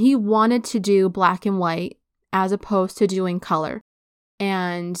 and he wanted to do black and white as opposed to doing color.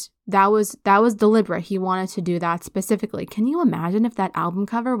 And that was deliberate. He wanted to do that specifically. Can you imagine if that album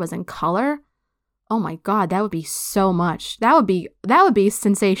cover was in color? Oh my God, that would be so much. That would be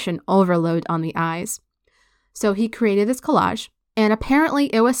sensation overload on the eyes. So he created this collage, and apparently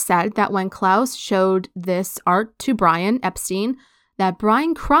it was said that when Klaus showed this art to Brian Epstein, that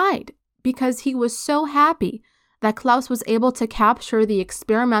Brian cried because he was so happy that Klaus was able to capture the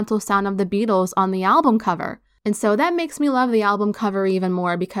experimental sound of the Beatles on the album cover. And so that makes me love the album cover even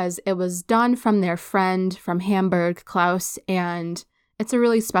more because it was done from their friend from Hamburg, Klaus, and it's a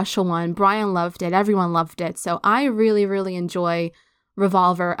really special one. Brian loved it. Everyone loved it. So I really, really enjoy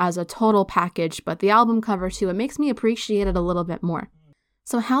Revolver as a total package, but the album cover too, it makes me appreciate it a little bit more.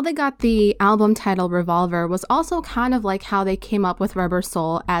 So how they got the album title Revolver was also kind of like how they came up with Rubber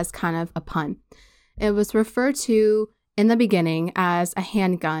Soul as kind of a pun. It was referred to in the beginning as a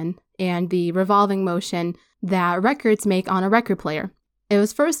handgun and the revolving motion that records make on a record player. It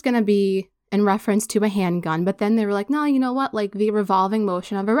was first going to be in reference to a handgun, but then they were like, no, you know what, like the revolving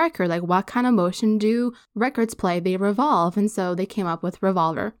motion of a record, like what kind of motion do records play? They revolve, and so they came up with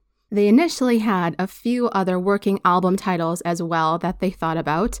Revolver. They initially had a few other working album titles as well that they thought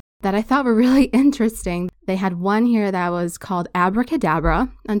about that I thought were really interesting. They had one here that was called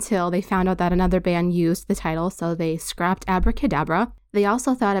Abracadabra until they found out that another band used the title, so they scrapped Abracadabra. They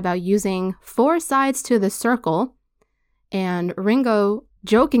also thought about using 4 sides to the circle, and Ringo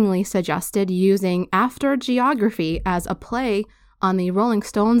jokingly suggested using After Geography as a play on the Rolling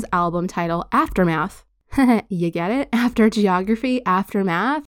Stones album title Aftermath. You get it? After Geography,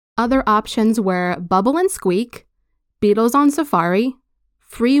 Aftermath. Other options were Bubble and Squeak, Beatles on Safari,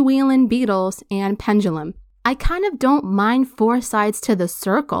 Freewheelin' Beatles, and Pendulum. I kind of don't mind 4 sides to the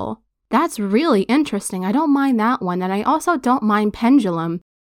circle. That's really interesting. I don't mind that one, and I also don't mind Pendulum.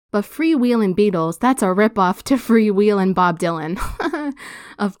 But Freewheelin' Beatles, that's a ripoff to Freewheelin' Bob Dylan.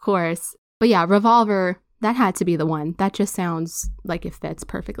 Of course. But yeah, Revolver, that had to be the one. That just sounds like it fits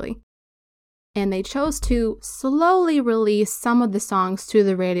perfectly. And they chose to slowly release some of the songs to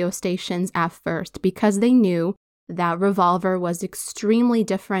the radio stations at first because they knew that Revolver was extremely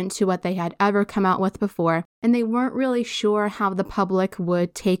different to what they had ever come out with before, and they weren't really sure how the public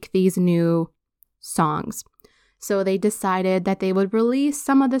would take these new songs. So they decided that they would release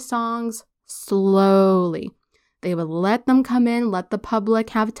some of the songs slowly. They would let them come in, let the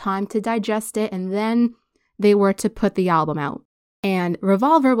public have time to digest it, and then they were to put the album out. And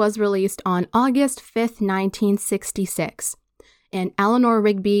Revolver was released on August 5th, 1966. And Eleanor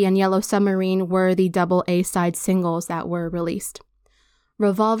Rigby and Yellow Submarine were the double A-side singles that were released.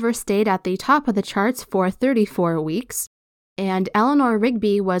 Revolver stayed at the top of the charts for 34 weeks, and Eleanor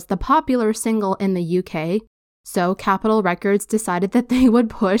Rigby was the popular single in the UK, so Capitol Records decided that they would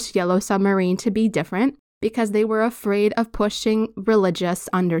push Yellow Submarine to be different because they were afraid of pushing religious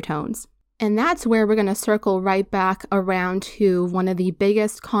undertones. And that's where we're going to circle right back around to one of the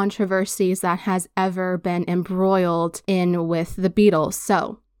biggest controversies that has ever been embroiled in with the Beatles.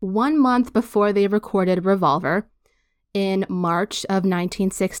 So, 1 month before they recorded Revolver, in March of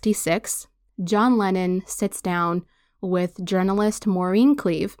 1966, John Lennon sits down with journalist Maureen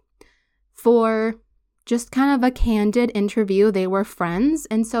Cleave for just kind of a candid interview. They were friends,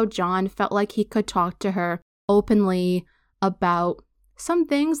 and so John felt like he could talk to her openly about some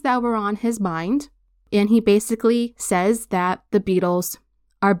things that were on his mind. And he basically says that the Beatles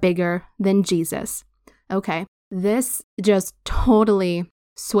are bigger than Jesus. Okay, this just totally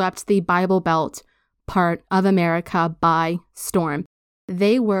swept the Bible Belt part of America by storm.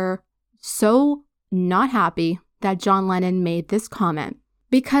 They were so not happy that John Lennon made this comment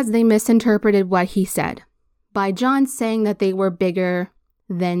because they misinterpreted what he said. By John saying that they were bigger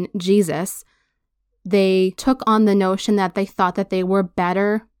than Jesus, they took on the notion that they thought that they were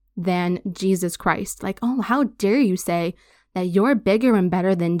better than Jesus Christ. Like, oh, how dare you say that you're bigger and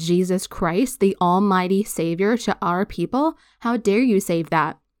better than Jesus Christ, the almighty Savior to our people? How dare you say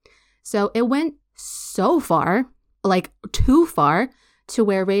that? So it went so far like too far to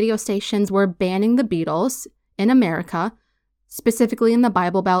where radio stations were banning the Beatles in America, specifically in the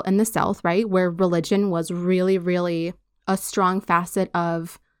Bible Belt in the South, right, where religion was really, really a strong facet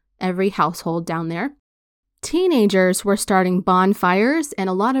of every household down there. Teenagers were starting bonfires, and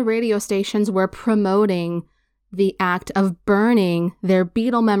a lot of radio stations were promoting the act of burning their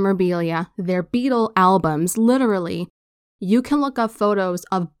Beatle memorabilia, their Beatle albums. Literally, you can look up photos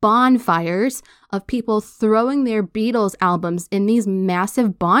of bonfires of people throwing their Beatles albums in these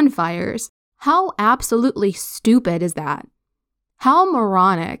massive bonfires. How absolutely stupid is that? How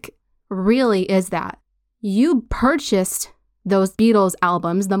moronic really is that? You purchased those Beatles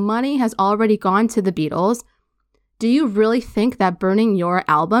albums. The money has already gone to the Beatles. Do you really think that burning your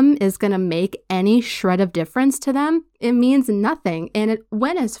album is going to make any shred of difference to them? It means nothing. And it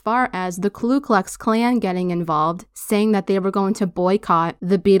went as far as the Ku Klux Klan getting involved, saying that they were going to boycott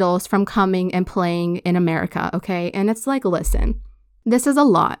the Beatles from coming and playing in America, okay? And it's like, listen, this is a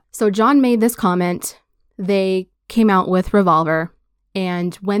lot. So John made this comment. They came out with Revolver.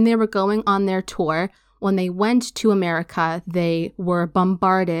 And when they were going on their tour, when they went to America, they were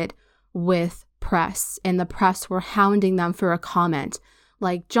bombarded with press, and the press were hounding them for a comment.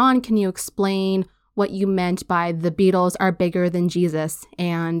 Like, John, can you explain what you meant by the Beatles are bigger than Jesus?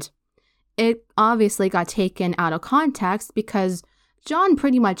 And it obviously got taken out of context because John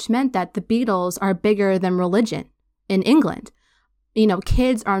pretty much meant that the Beatles are bigger than religion in England. You know,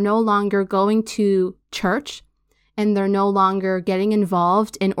 kids are no longer going to church and they're no longer getting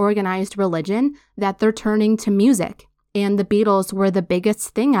involved in organized religion, that they're turning to music. And the Beatles were the biggest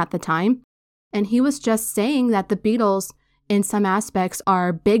thing at the time. And he was just saying that the Beatles, in some aspects,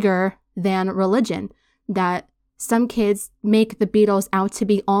 are bigger than religion, that some kids make the Beatles out to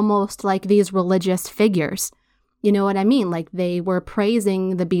be almost like these religious figures. You know what I mean? Like, they were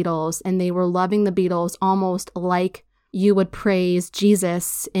praising the Beatles and they were loving the Beatles almost like you would praise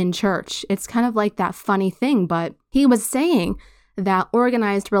Jesus in church. It's kind of like that funny thing, but he was saying that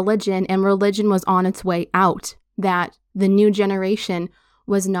organized religion and religion was on its way out, that the new generation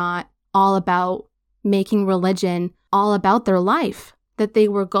was not all about making religion all about their life, that they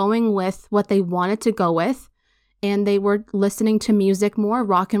were going with what they wanted to go with, and they were listening to music more,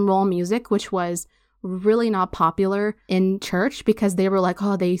 rock and roll music, which was really not popular in church because they were like,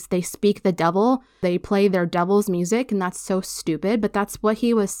 oh, they speak the devil, they play their devil's music, and that's so stupid. But that's what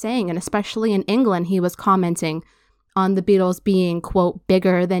he was saying, and especially in England, he was commenting on the Beatles being, quote,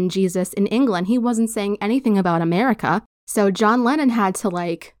 bigger than Jesus in England. He wasn't saying anything about America. So John Lennon had to,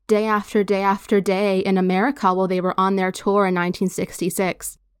 like, day after day after day in America while they were on their tour in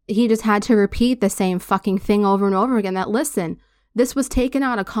 1966, he just had to repeat the same fucking thing over and over again, that, listen, this was taken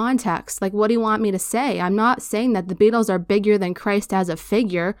out of context. Like, what do you want me to say? I'm not saying that the Beatles are bigger than Christ as a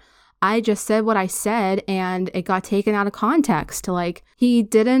figure. I just said what I said, and it got taken out of context. Like, he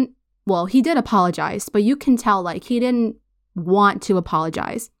did apologize, but you can tell, like, he didn't want to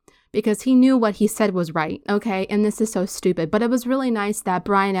apologize, because he knew what he said was right, okay? And this is so stupid. But it was really nice that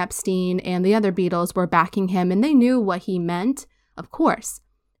Brian Epstein and the other Beatles were backing him, and they knew what he meant, of course.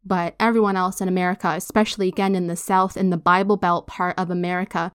 But everyone else in America, especially again in the South, in the Bible Belt part of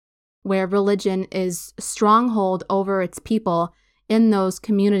America, where religion is a stronghold over its people, in those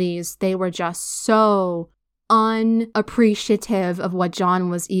communities, they were just so unappreciative of what John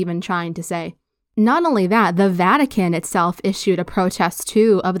was even trying to say. Not only that, the Vatican itself issued a protest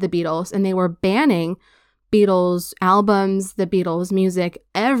too of the Beatles, and they were banning Beatles albums, the Beatles music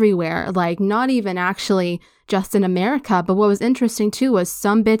everywhere, like not even actually just in America. But what was interesting too was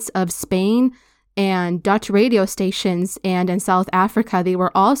some bits of Spain and Dutch radio stations, and in South Africa, they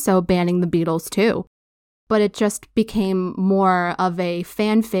were also banning the Beatles too. But it just became more of a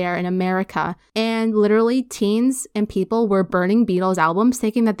fanfare in America. And literally teens and people were burning Beatles albums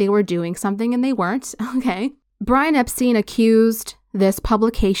thinking that they were doing something, and they weren't, okay? Brian Epstein accused this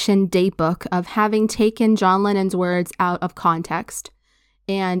publication, Datebook, of having taken John Lennon's words out of context.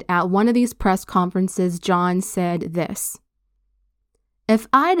 And at one of these press conferences, John said this: "If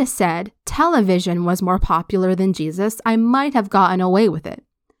I'd have said television was more popular than Jesus, I might have gotten away with it."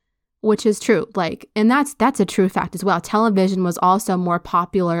 Which is true, like, and that's a true fact as well. Television was also more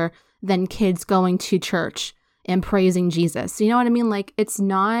popular than kids going to church and praising Jesus. You know what I mean? Like, it's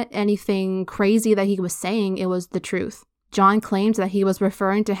not anything crazy that he was saying. It was the truth. John claimed that he was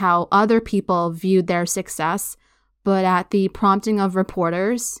referring to how other people viewed their success, but at the prompting of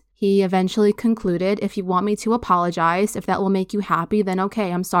reporters, he eventually concluded, if you want me to apologize, if that will make you happy, then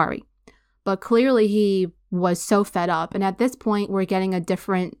okay, I'm sorry. But clearly he was so fed up, and at this point, we're getting a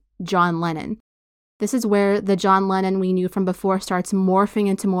different John Lennon. This is where the John Lennon we knew from before starts morphing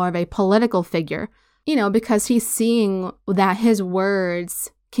into more of a political figure, because he's seeing that his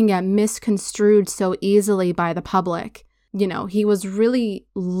words can get misconstrued so easily by the public. He was really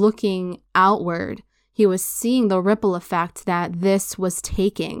looking outward. He was seeing the ripple effect that this was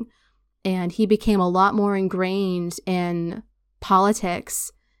taking. And he became a lot more ingrained in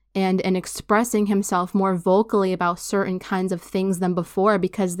politics and in expressing himself more vocally about certain kinds of things than before,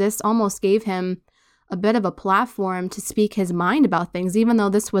 because this almost gave him a bit of a platform to speak his mind about things, even though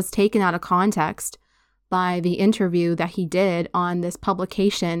this was taken out of context by the interview that he did on this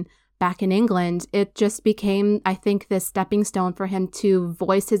publication back in England. It just became, I think, this stepping stone for him to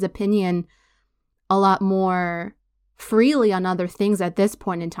voice his opinion a lot more freely on other things at this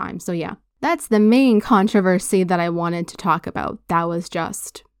point in time. So yeah, that's the main controversy that I wanted to talk about. That was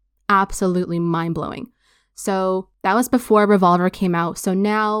just absolutely mind-blowing. So that was before Revolver came out. So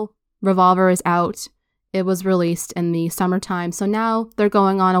now Revolver is out. It was released in the summertime. So now they're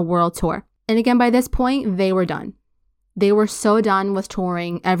going on a world tour. And again, by this point, they were done. They were so done with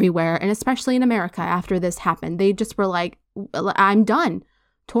touring everywhere, and especially in America after this happened. They just were like, I'm done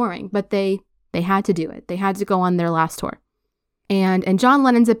touring. But they had to do it. They had to go on their last tour. And in John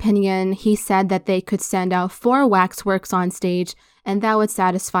Lennon's opinion, he said that they could send out 4 waxworks on stage and that would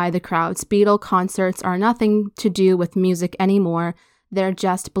satisfy the crowds. Beatle concerts are nothing to do with music anymore. They're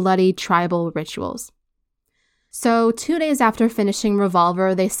just bloody tribal rituals. So 2 days after finishing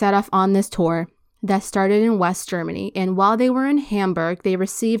Revolver, they set off on this tour that started in West Germany. And while they were in Hamburg, they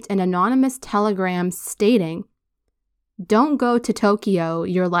received an anonymous telegram stating, "Don't go to Tokyo,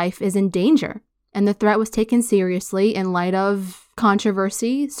 your life is in danger." And the threat was taken seriously in light of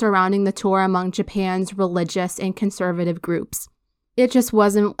controversy surrounding the tour among Japan's religious and conservative groups. It just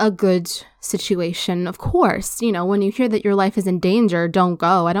wasn't a good situation. Of course, when you hear that your life is in danger, don't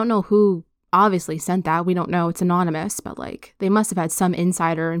go. I don't know who obviously sent that. We don't know. It's anonymous, but they must have had some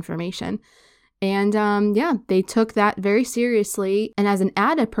insider information. And they took that very seriously. And as an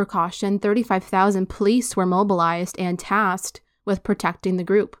added precaution, 35,000 police were mobilized and tasked with protecting the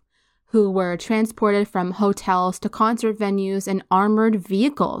group, who were transported from hotels to concert venues in armored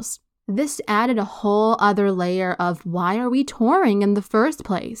vehicles. This added a whole other layer of why are we touring in the first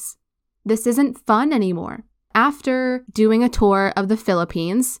place? This isn't fun anymore. After doing a tour of the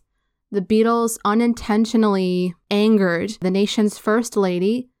Philippines, the Beatles unintentionally angered the nation's first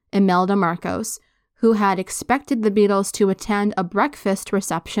lady, Imelda Marcos, who had expected the Beatles to attend a breakfast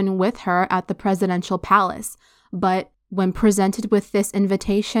reception with her at the presidential palace. But when presented with this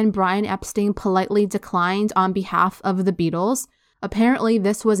invitation, Brian Epstein politely declined on behalf of the Beatles. Apparently,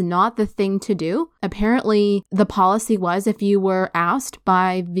 this was not the thing to do. Apparently, the policy was if you were asked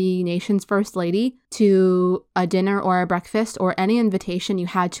by the nation's first lady to a dinner or a breakfast or any invitation, you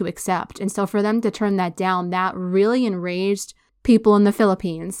had to accept. And so for them to turn that down, that really enraged people in the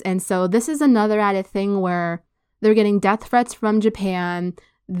Philippines. And so this is another added thing where they're getting death threats from Japan.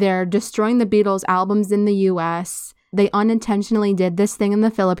 They're destroying the Beatles' albums in the US. They unintentionally did this thing in the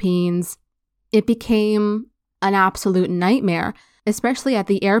Philippines. It became an absolute nightmare, especially at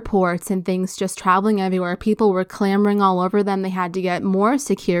the airports and things, just traveling everywhere. People were clamoring all over them. They had to get more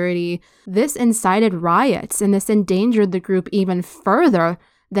security. This incited riots, and this endangered the group even further,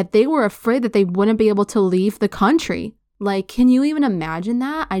 that they were afraid that they wouldn't be able to leave the country. Can you even imagine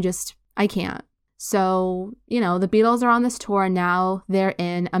that? I can't. So, the Beatles are on this tour now. They're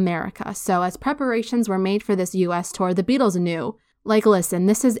in America. So as preparations were made for this US tour, the Beatles knew, listen,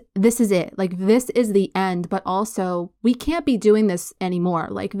 this is it. This is the end, but also we can't be doing this anymore.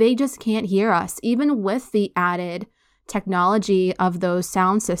 They just can't hear us. Even with the added technology of those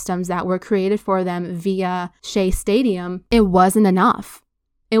sound systems that were created for them via Shea Stadium, it wasn't enough.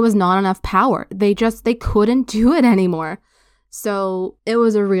 It was not enough power. They couldn't do it anymore. So it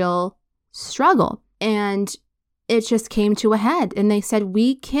was a real struggle. And it just came to a head. And they said,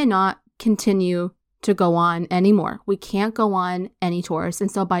 we cannot continue to go on anymore. We can't go on any tours.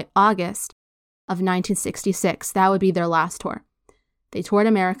 And so by August of 1966, that would be their last tour. They toured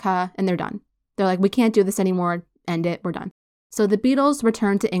America and they're done. They're like, we can't do this anymore. End it. We're done. So the Beatles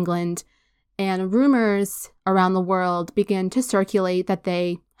returned to England, and rumors around the world began to circulate that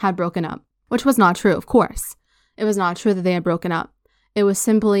they had broken up, which was not true, of course. It was not true that they had broken up. It was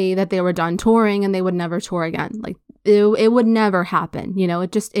simply that they were done touring and they would never tour again. It would never happen.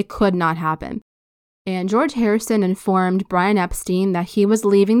 It could not happen. And George Harrison informed Brian Epstein that he was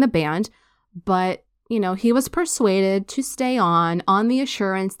leaving the band, but, he was persuaded to stay on the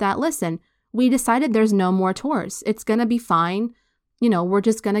assurance that, listen, we decided there's no more tours. It's going to be fine. We're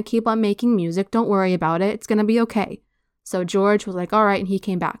just going to keep on making music. Don't worry about it. It's going to be okay. So George was like, all right, and he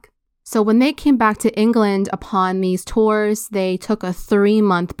came back. So when they came back to England upon these tours, they took a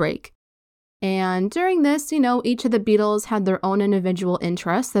 3-month break. And during this, each of the Beatles had their own individual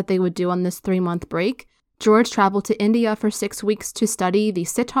interests that they would do on this 3-month break. George traveled to India for 6 weeks to study the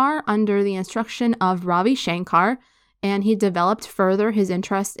sitar under the instruction of Ravi Shankar, and he developed further his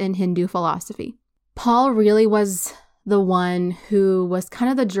interest in Hindu philosophy. Paul really was the one who was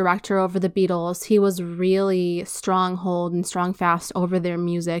kind of the director over the Beatles. He was really stronghold and strong fast over their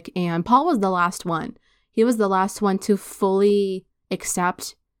music, and Paul was the last one. He was the last one to fully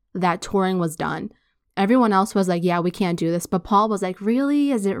accept that touring was done. Everyone else was like, yeah, we can't do this. But Paul was like,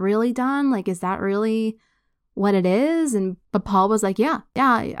 really? Is it really done? Like, is that really what it is? But Paul was like, yeah,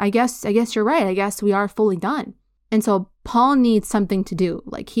 I guess you're right. I guess we are fully done. And so Paul needs something to do.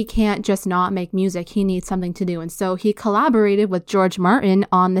 Like, he can't just not make music. He needs something to do. And so he collaborated with George Martin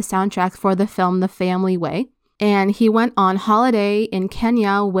on the soundtrack for the film The Family Way. And he went on holiday in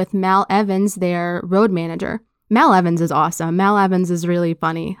Kenya with Mal Evans, their road manager. Mal Evans is awesome. Mal Evans is really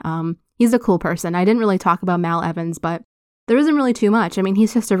funny. He's a cool person. I didn't really talk about Mal Evans, but there isn't really too much. I mean,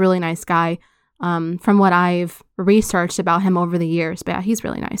 he's just a really nice guy from what I've researched about him over the years. But yeah, he's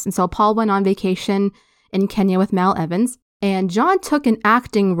really nice. And so Paul went on vacation in Kenya with Mal Evans. And John took an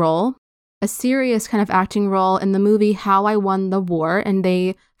acting role, a serious kind of acting role in the movie How I Won the War. And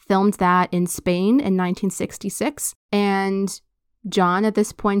they filmed that in Spain in 1966. And John at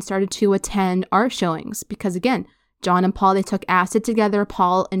this point started to attend art showings because, again, John and Paul, they took acid together.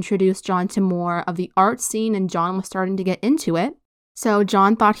 Paul introduced John to more of the art scene, and John was starting to get into it. So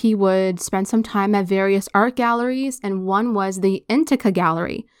John thought he would spend some time at various art galleries, and one was the Intica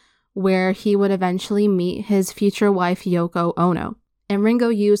Gallery, where he would eventually meet his future wife, Yoko Ono. And Ringo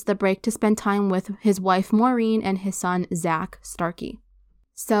used the break to spend time with his wife, Maureen, and his son, Zach Starkey.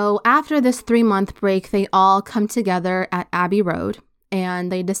 So after this 3-month break, they all come together at Abbey Road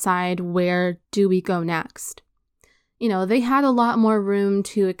and they decide, where do we go next? They had a lot more room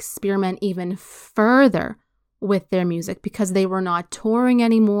to experiment even further with their music because they were not touring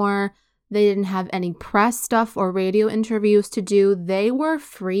anymore. They didn't have any press stuff or radio interviews to do. They were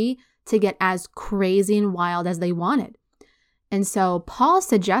free to get as crazy and wild as they wanted. And so Paul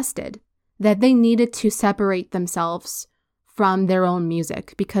suggested that they needed to separate themselves from their own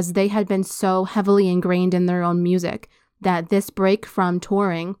music because they had been so heavily ingrained in their own music that this break from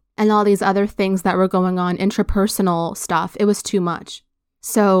touring and all these other things that were going on, intrapersonal stuff, it was too much.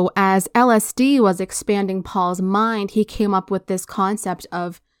 So as LSD was expanding Paul's mind, he came up with this concept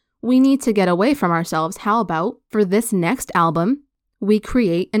of, we need to get away from ourselves. How about for this next album, we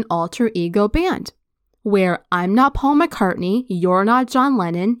create an alter ego band where I'm not Paul McCartney, you're not John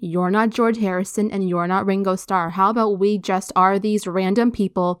Lennon, you're not George Harrison, and you're not Ringo Starr. How about we just are these random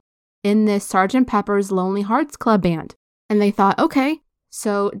people in this Sgt. Pepper's Lonely Hearts Club Band? And they thought, okay.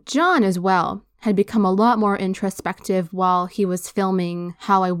 So John as well had become a lot more introspective while he was filming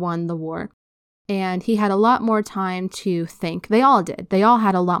How I Won the War. And he had a lot more time to think. They all did. They all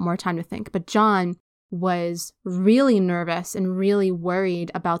had a lot more time to think. But John was really nervous and really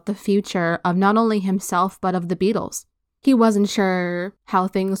worried about the future of not only himself, but of the Beatles. He wasn't sure how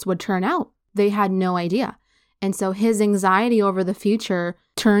things would turn out. They had no idea. And so his anxiety over the future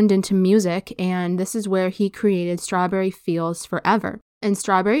turned into music, and this is where he created Strawberry Fields Forever. And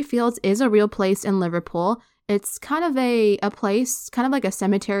Strawberry Fields is a real place in Liverpool. It's kind of a place, kind of like a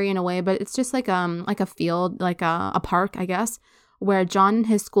cemetery in a way, but it's just like a field, like a park, I guess, where John and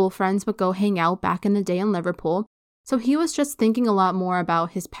his school friends would go hang out back in the day in Liverpool. So he was just thinking a lot more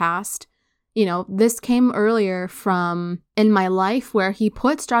about his past. This came earlier from In My Life, where he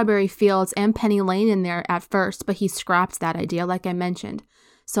put Strawberry Fields and Penny Lane in there at first, but he scrapped that idea, like I mentioned.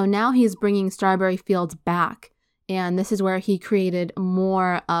 So now he's bringing Strawberry Fields back. And this is where he created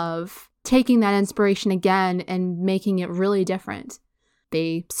more of taking that inspiration again and making it really different.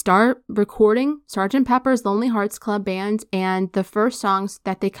 They start recording Sgt. Pepper's Lonely Hearts Club Band, and the first songs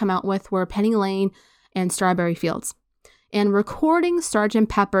that they come out with were Penny Lane and Strawberry Fields. And recording Sgt.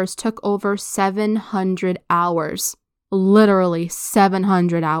 Pepper's took over 700 hours, literally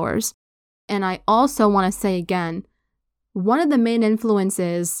 700 hours. And I also want to say again, one of the main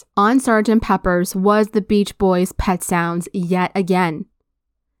influences on Sgt. Pepper's was the Beach Boys' Pet Sounds yet again.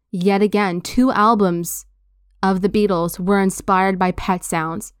 Yet again, 2 albums of the Beatles were inspired by Pet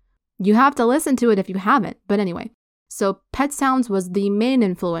Sounds. You have to listen to it if you haven't, but anyway. So Pet Sounds was the main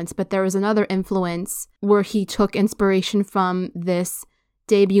influence, but there was another influence where he took inspiration from this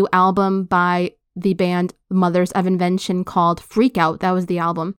debut album by the band Mothers of Invention called Freak Out. That was the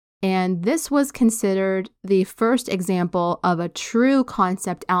album. And this was considered the first example of a true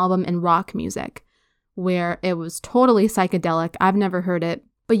concept album in rock music, where it was totally psychedelic. I've never heard it,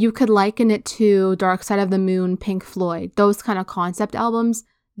 but you could liken it to Dark Side of the Moon, Pink Floyd, those kind of concept albums.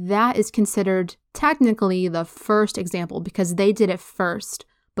 that is considered technically the first example because they did it first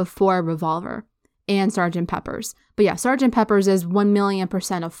before Revolver and Sgt. Pepper's. But yeah, Sgt. Pepper's is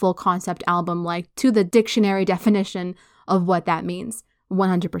 1,000,000% a full concept album, like to the dictionary definition of what that means,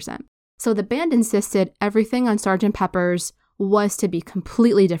 100%. So the band insisted everything on Sgt. Pepper's was to be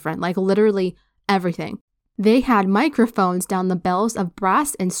completely different, like literally everything. They had microphones down the bells of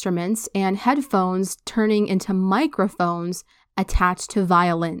brass instruments and headphones turning into microphones attached to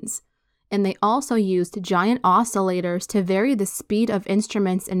violins. And they also used giant oscillators to vary the speed of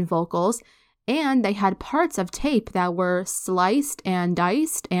instruments and vocals. And they had parts of tape that were sliced and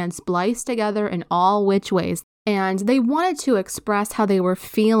diced and spliced together in all which ways. And they wanted to express how they were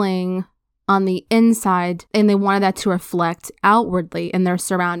feeling on the inside, and they wanted that to reflect outwardly in their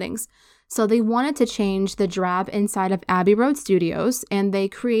surroundings. So they wanted to change the drab inside of Abbey Road Studios, and they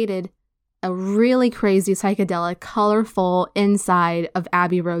created a really crazy, psychedelic, colorful inside of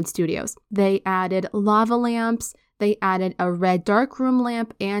Abbey Road Studios. They added lava lamps, they added a red darkroom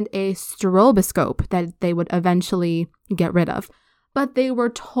lamp, and a stroboscope that they would eventually get rid of. But they were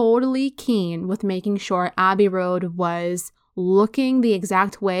totally keen with making sure Abbey Road was looking the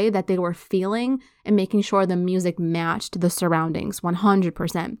exact way that they were feeling and making sure the music matched the surroundings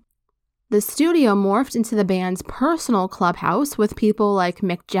 100%. The studio morphed into the band's personal clubhouse with people like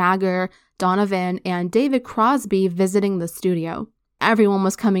Mick Jagger, Donovan, and David Crosby visiting the studio. Everyone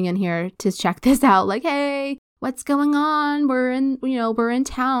was coming in here to check this out, like, hey, what's going on? We're in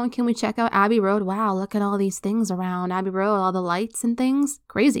town. Can we check out Abbey Road? Wow, look at all these things around Abbey Road, all the lights and things.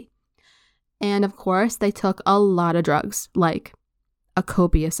 Crazy. And of course, they took a lot of drugs, like a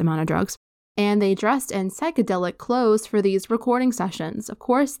copious amount of drugs. And they dressed in psychedelic clothes for these recording sessions. Of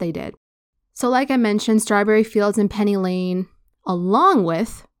course they did. So like I mentioned, Strawberry Fields and Penny Lane, along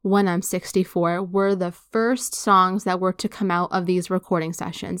with When I'm 64, were the first songs that were to come out of these recording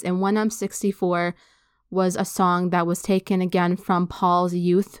sessions. And When I'm 64 was a song that was taken again from Paul's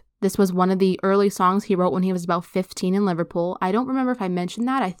youth. This was one of the early songs he wrote when he was about 15 in Liverpool. I don't remember if I mentioned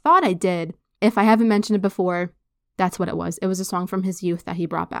that. I thought I did. If I haven't mentioned it before, that's what it was. It was a song from his youth that he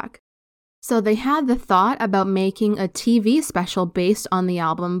brought back. So they had the thought about making a TV special based on the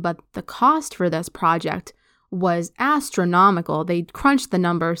album, but the cost for this project was astronomical. They crunched the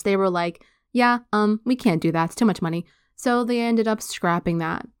numbers. They were like, yeah, we can't do that. It's too much money. So they ended up scrapping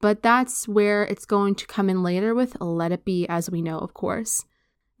that. But that's where it's going to come in later with Let It Be As We Know, of course.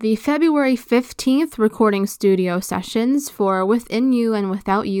 The February 15th recording studio sessions for Within You and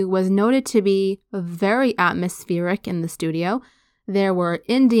Without You was noted to be very atmospheric in the studio. There were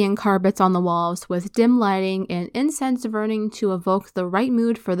Indian carpets on the walls with dim lighting and incense burning to evoke the right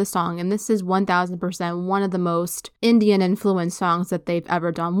mood for the song. And this is 1000% one of the most Indian-influenced songs that they've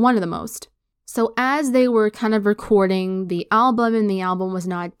ever done. One of the most. So as they were kind of recording the album and the album was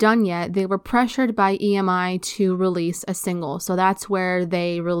not done yet, they were pressured by EMI to release a single. So that's where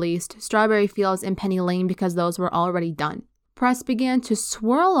they released Strawberry Fields and Penny Lane because those were already done. Press began to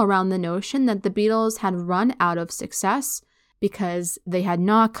swirl around the notion that the Beatles had run out of success because they had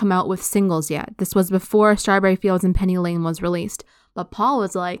not come out with singles yet. This was before Strawberry Fields and Penny Lane was released. But Paul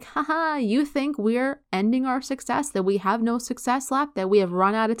was like, haha, you think we're ending our success, that we have no success left, that we have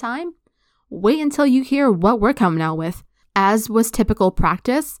run out of time? Wait until you hear what we're coming out with. As was typical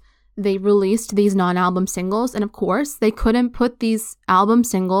practice, they released these non-album singles, and of course, they couldn't put these album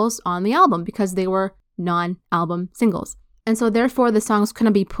singles on the album because they were non-album singles. And so therefore, the songs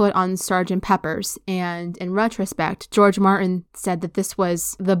couldn't be put on Sgt. Pepper's. And in retrospect, George Martin said that this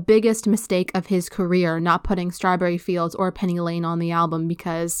was the biggest mistake of his career, not putting Strawberry Fields or Penny Lane on the album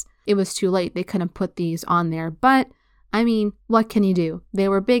because it was too late. They couldn't put these on there. But I mean, what can you do? They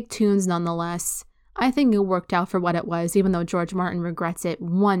were big tunes nonetheless. I think it worked out for what it was, even though George Martin regrets it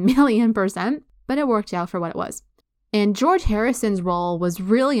 1,000,000%, but it worked out for what it was. And George Harrison's role was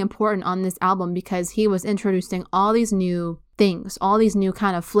really important on this album because he was introducing all these new things, all these new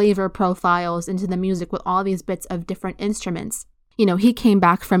kind of flavor profiles into the music with all these bits of different instruments. You know, he came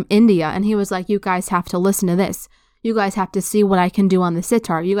back from India and he was like, you guys have to listen to this. You guys have to see what I can do on the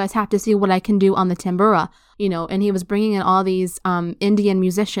sitar. You guys have to see what I can do on the tambura, you know, and he was bringing in all these Indian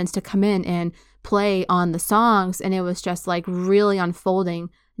musicians to come in and play on the songs. And it was just like really unfolding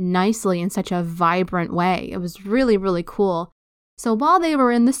nicely in such a vibrant way. It was really, really cool. So while they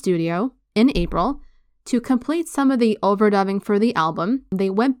were in the studio in April, to complete some of the overdubbing for the album, they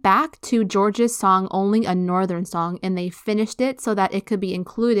went back to George's song, Only a Northern Song, and they finished it so that it could be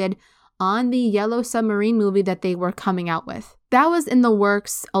included on the Yellow Submarine movie that they were coming out with. That was in the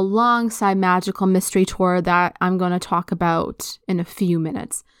works alongside Magical Mystery Tour that I'm going to talk about in a few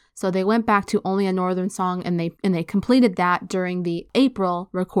minutes. So they went back to only a northern song, and they completed that during the April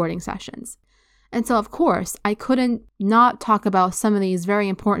recording sessions. And so, of course, I couldn't not talk about some of these very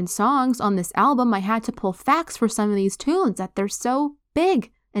important songs on this album. I had to pull facts for some of these tunes that they're so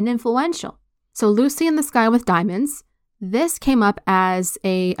big and influential. So Lucy in the Sky with Diamonds, this came up as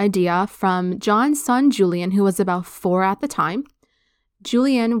an idea from John's son, Julian, who was about 4 at the time.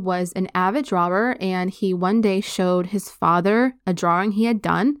 Julian was an avid drawer, and he one day showed his father a drawing he had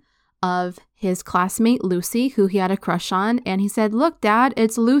done of his classmate Lucy, who he had a crush on, and he said, "Look, Dad,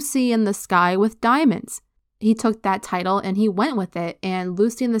 it's Lucy in the Sky with Diamonds." He took that title and he went with it, and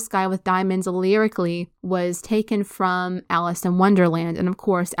Lucy in the Sky with Diamonds lyrically was taken from Alice in Wonderland. And of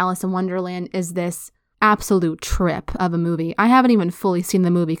course, Alice in Wonderland is this absolute trip of a movie. I haven't even fully seen the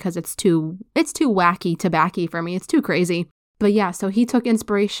movie because it's too wacky to backy for me. It's too crazy. But yeah, so he took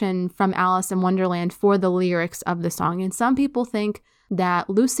inspiration from Alice in Wonderland for the lyrics of the song. And some people think that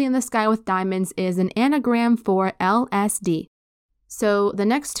Lucy in the Sky with Diamonds is an anagram for LSD. So the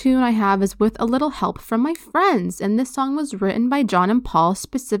next tune I have is With a Little Help from My Friends, and this song was written by John and Paul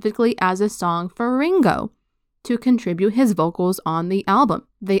specifically as a song for Ringo to contribute his vocals on the album.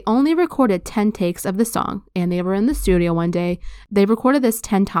 They only recorded 10 takes of the song, and they were in the studio one day. They recorded this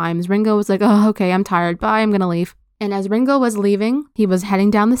 10 times. Ringo was like, "Oh, okay, I'm tired. Bye, I'm gonna leave." And as Ringo was leaving, he was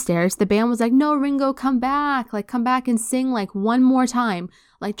heading down the stairs, the band was like, "No, Ringo, come back. Like, come back and sing like one more time.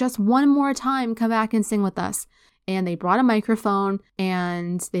 Like, just one more time, come back and sing with us." And they brought a microphone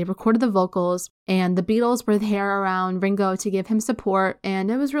and they recorded the vocals, and the Beatles were there around Ringo to give him support. And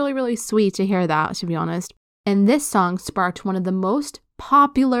it was really, really sweet to hear that, to be honest. And this song sparked one of the most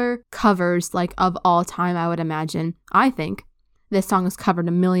popular covers like of all time, I would imagine. I think this song was covered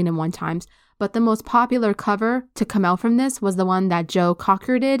 1,000,001 times. But the most popular cover to come out from this was the one that Joe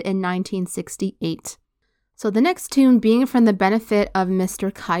Cocker did in 1968. So the next tune being From the Benefit of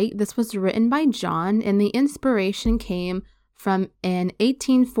Mr. Kite, this was written by John, and the inspiration came from an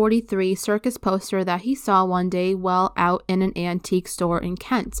 1843 circus poster that he saw one day while out in an antique store in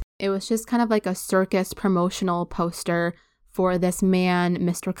Kent. It was just kind of like a circus promotional poster for this man,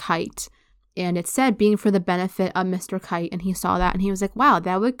 Mr. Kite. And it said, "Being for the benefit of Mr. Kite." And he saw that and he was like, wow,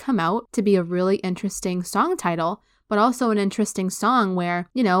 that would come out to be a really interesting song title, but also an interesting song where,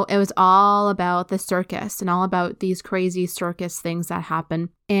 you know, it was all about the circus and all about these crazy circus things that happen.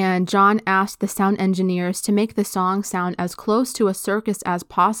 And John asked the sound engineers to make the song sound as close to a circus as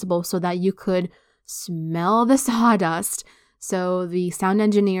possible so that you could smell the sawdust. So the sound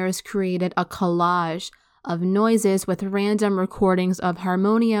engineers created a collage of noises with random recordings of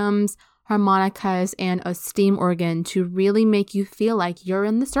harmoniums, harmonicas, and a steam organ to really make you feel like you're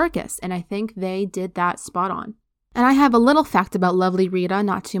in the circus. And I think they did that spot on. And I have a little fact about Lovely Rita,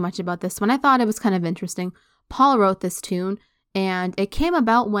 not too much about this one. I thought it was kind of interesting. Paul wrote this tune, and it came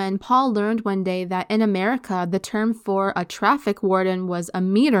about when Paul learned one day that in America, the term for a traffic warden was a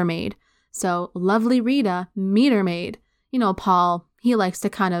meter maid. So Lovely Rita, meter maid. You know, Paul, he likes to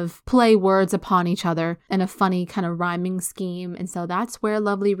kind of play words upon each other in a funny kind of rhyming scheme. And so that's where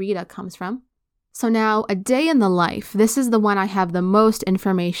Lovely Rita comes from. So now, A Day in the Life. This is the one I have the most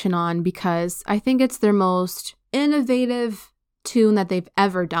information on because I think it's their most innovative tune that they've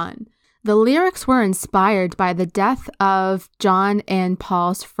ever done. The lyrics were inspired by the death of John and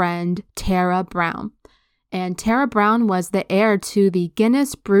Paul's friend, Tara Brown. And Tara Brown was the heir to the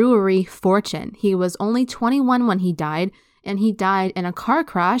Guinness Brewery fortune. He was only 21 when he died, and he died in a car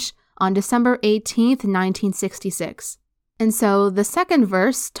crash on December 18th, 1966. And so the second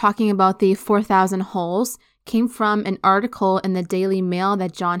verse, talking about the 4,000 holes, came from an article in the Daily Mail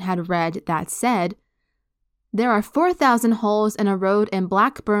that John had read that said, "There are 4,000 holes in a road in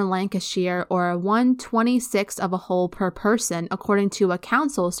Blackburn, Lancashire, or 1/26 of a hole per person, according to a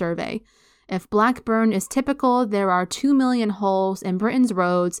council survey. If Blackburn is typical, there are 2 million holes in Britain's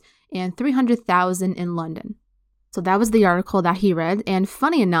roads and 300,000 in London." So that was the article that he read. And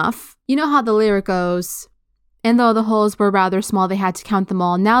funny enough, you know how the lyric goes, "And though the holes were rather small, they had to count them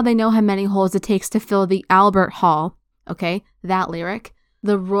all. Now they know how many holes it takes to fill the Albert Hall." Okay, that lyric.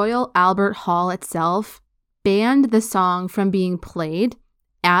 The Royal Albert Hall itself banned the song from being played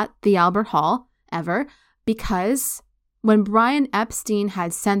at the Albert Hall ever because when Brian Epstein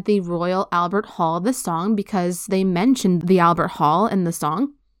had sent the Royal Albert Hall the song because they mentioned the Albert Hall in the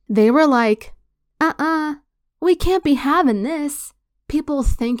song, they were like, we can't be having this. People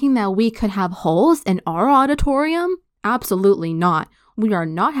thinking that we could have holes in our auditorium? Absolutely not. We are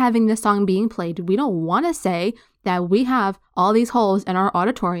not having this song being played. We don't want to say that we have all these holes in our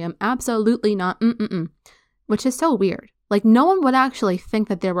auditorium. Absolutely not. Which is so weird. Like, no one would actually think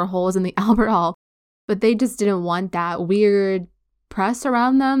that there were holes in the Albert Hall, but they just didn't want that weird press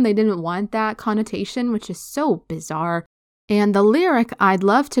around them. They didn't want that connotation, which is so bizarre. And the lyric, "I'd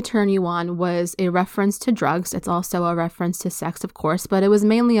love to turn you on," was a reference to drugs. It's also a reference to sex, of course, but it was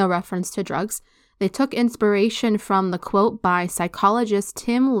mainly a reference to drugs. They took inspiration from the quote by psychologist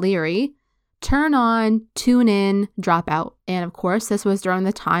Tim Leary, "Turn on, tune in, drop out." And of course, this was during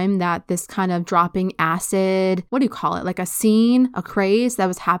the time that this kind of dropping acid, what do you call it? Like a scene, a craze that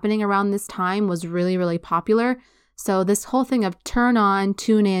was happening around this time was really, really popular. So this whole thing of turn on,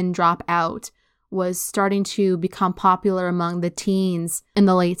 tune in, drop out was starting to become popular among the teens in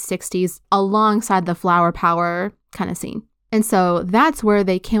the late 60s alongside the flower power kind of scene. And so that's where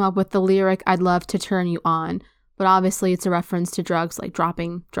they came up with the lyric, "I'd love to turn you on." But obviously it's a reference to drugs, like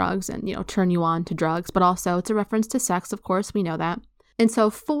dropping drugs and, turn you on to drugs. But also it's a reference to sex, of course, we know that. And so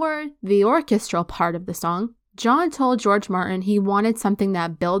for the orchestral part of the song, John told George Martin he wanted something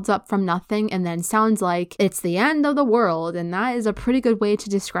that builds up from nothing and then sounds like it's the end of the world. And that is a pretty good way to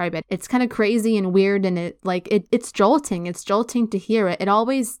describe it. It's kind of crazy and weird, and it's jolting. It's jolting to hear it. It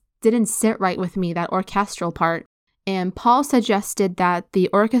always didn't sit right with me, that orchestral part. And Paul suggested that the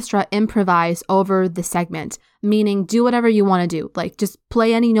orchestra improvise over the segment, meaning do whatever you want to do. Like just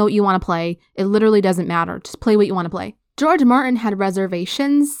play any note you want to play. It literally doesn't matter. Just play what you want to play. George Martin had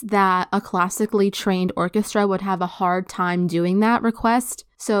reservations that a classically trained orchestra would have a hard time doing that request.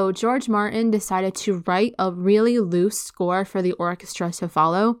 So George Martin decided to write a really loose score for the orchestra to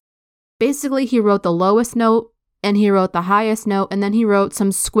follow. Basically, he wrote the lowest note and he wrote the highest note, and then he wrote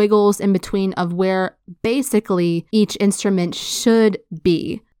some squiggles in between of where basically each instrument should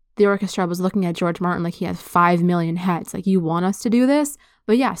be. The orchestra was looking at George Martin like he had 5 million heads. Like, you want us to do this?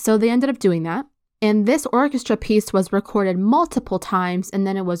 But yeah, so they ended up doing that. And this orchestra piece was recorded multiple times, and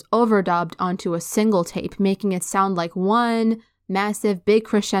then it was overdubbed onto a single tape, making it sound like one massive big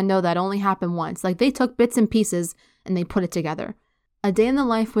crescendo that only happened once. Like, they took bits and pieces and they put it together. A Day in the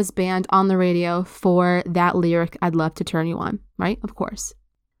Life was banned on the radio for that lyric, "I'd love to turn you on," right? Of course.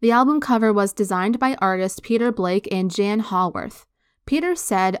 The album cover was designed by artist Peter Blake and Jan Hallworth. Peter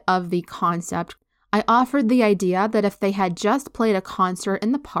said of the concept, "I offered the idea that if they had just played a concert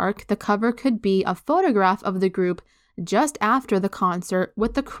in the park, the cover could be a photograph of the group just after the concert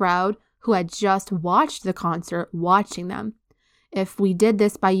with the crowd who had just watched the concert watching them. If we did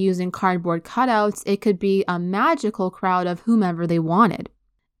this by using cardboard cutouts, it could be a magical crowd of whomever they wanted."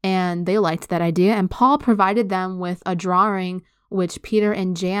 And they liked that idea, and Paul provided them with a drawing which Peter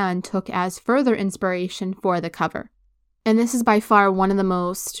and Jan took as further inspiration for the cover. And this is by far one of the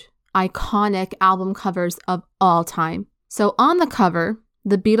most iconic album covers of all time. So on the cover,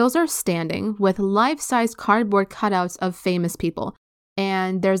 the Beatles are standing with life-size cardboard cutouts of famous people.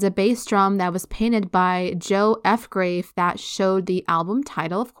 And there's a bass drum that was painted by Joe F. Grave that showed the album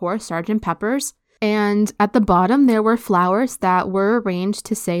title, of course, Sgt. Pepper's. And at the bottom, there were flowers that were arranged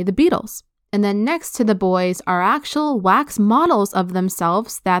to say the Beatles. And then next to the boys are actual wax models of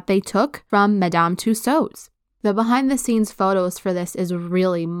themselves that they took from Madame Tussauds. The behind-the-scenes photos for this is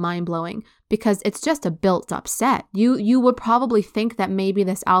really mind-blowing because it's just a built-up set. You would probably think that maybe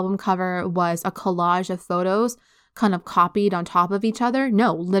this album cover was a collage of photos kind of copied on top of each other.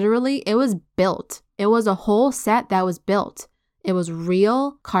 No, literally, it was built. It was a whole set that was built. It was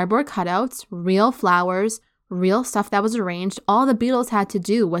real cardboard cutouts, real flowers, real stuff that was arranged. All the Beatles had to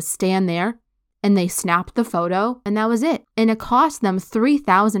do was stand there and they snapped the photo, and that was it. And it cost them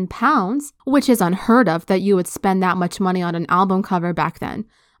 £3,000, which is unheard of that you would spend that much money on an album cover back then.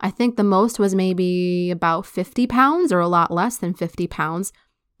 I think the most was maybe about £50 or a lot less than £50,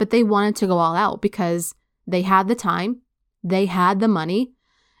 but they wanted to go all out because they had the time, they had the money,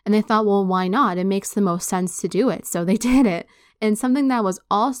 and they thought, well, why not? It makes the most sense to do it. So they did it. And something that was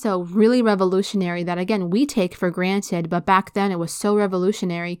also really revolutionary that, again, we take for granted, but back then it was so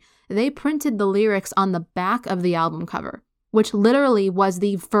revolutionary, they printed the lyrics on the back of the album cover, which literally was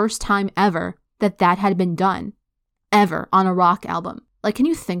the first time ever that had been done, ever, on a rock album. Like, can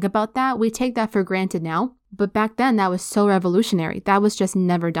you think about that? We take that for granted now, but back then that was so revolutionary. That was just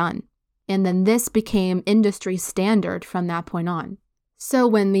never done. And then this became industry standard from that point on. So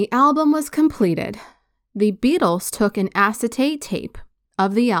when the album was completed, the Beatles took an acetate tape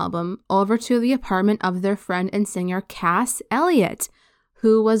of the album over to the apartment of their friend and singer Cass Elliot,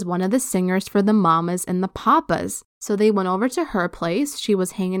 who was one of the singers for the Mamas and the Papas. So they went over to her place. She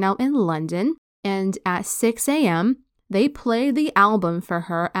was hanging out in London, and at 6 a.m., they played the album for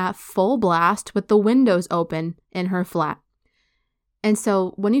her at full blast with the windows open in her flat. And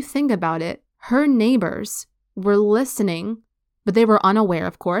so when you think about it, her neighbors were listening, but they were unaware,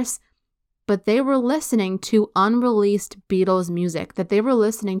 of course, but they were listening to unreleased Beatles music, that they were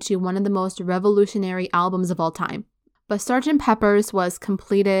listening to one of the most revolutionary albums of all time. But Sgt. Pepper's was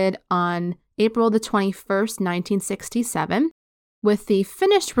completed on April the 21st, 1967, with the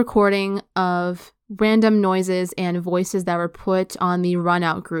finished recording of random noises and voices that were put on the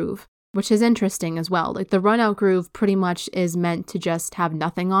run-out groove, which is interesting as well. Like, the run-out groove pretty much is meant to just have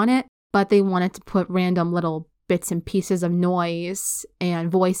nothing on it, but they wanted to put random little bits and pieces of noise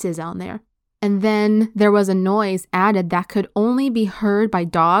and voices on there. And then there was a noise added that could only be heard by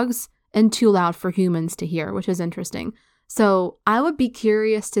dogs and too loud for humans to hear, which is interesting. So I would be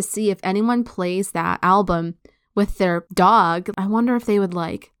curious to see if anyone plays that album with their dog. I wonder if they would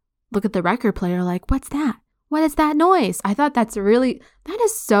like look at the record player like, what's that? What is that noise? I thought that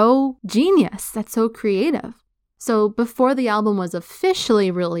is so genius. That's so creative. So before the album was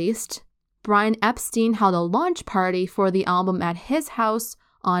officially released, Brian Epstein held a launch party for the album at his house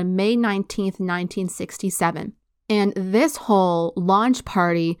on May 19th, 1967. And this whole launch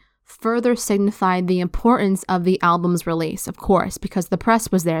party further signified the importance of the album's release, of course, because the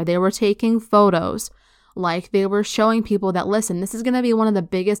press was there. They were taking photos, like they were showing people that, listen, this is going to be one of the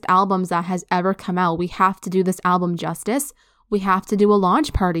biggest albums that has ever come out. We have to do this album justice. We have to do a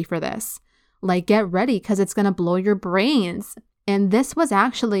launch party for this. Like, get ready because it's going to blow your brains. And this was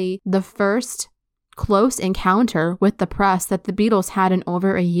actually the first close encounter with the press that the Beatles had in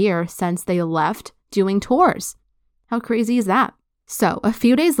over a year since they left doing tours. How crazy is that? So, a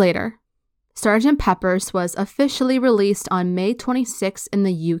few days later, Sgt. Pepper's was officially released on May 26 in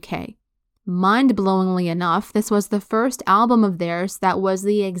the UK. Mind-blowingly enough, this was the first album of theirs that was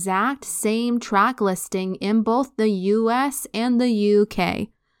the exact same track listing in both the US and the UK.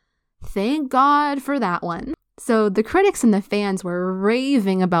 Thank God for that one. So the critics and the fans were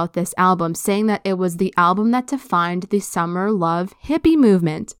raving about this album, saying that it was the album that defined the summer love hippie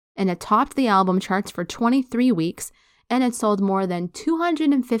movement, and it topped the album charts for 23 weeks, and it sold more than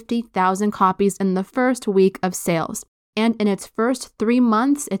 250,000 copies in the first week of sales. And in its first 3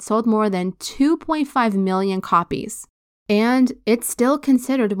 months, it sold more than 2.5 million copies. And it's still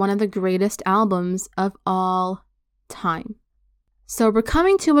considered one of the greatest albums of all time. So we're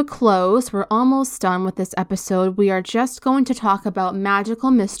coming to a close. We're almost done with this episode. We are just going to talk about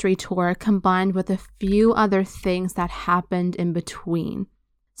Magical Mystery Tour combined with a few other things that happened in between.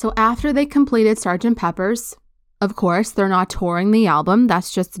 So after they completed Sgt. Pepper's, of course, they're not touring the album.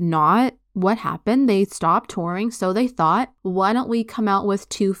 That's just not what happened. They stopped touring, so they thought, why don't we come out with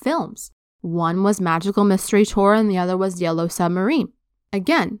 2 films? One was Magical Mystery Tour and the other was Yellow Submarine.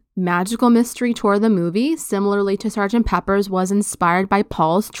 Again, Magical Mystery Tour, the movie, similarly to Sgt. Pepper's, was inspired by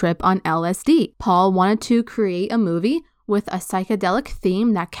Paul's trip on LSD. Paul wanted to create a movie with a psychedelic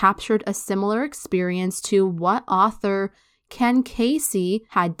theme that captured a similar experience to what author Ken Kesey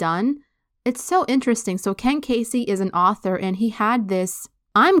had done. It's so interesting. So Ken Kesey is an author, and he had this,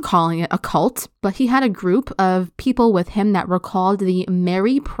 I'm calling it a cult, but he had a group of people with him that were called the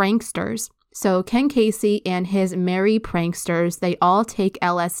Merry Pranksters. So Ken Kesey and his Merry Pranksters, they all take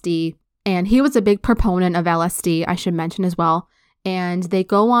LSD, and he was a big proponent of LSD, I should mention as well. And they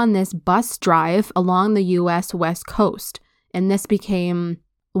go on this bus drive along the US West Coast, and this became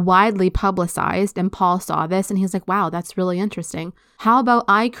widely publicized, and Paul saw this and he's like, wow, that's really interesting. How about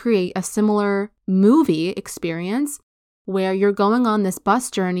I create a similar movie experience where you're going on this bus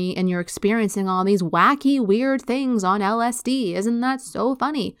journey and you're experiencing all these wacky, weird things on LSD. Isn't that so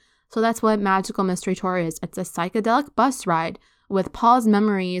funny? So that's what Magical Mystery Tour is. It's a psychedelic bus ride with Paul's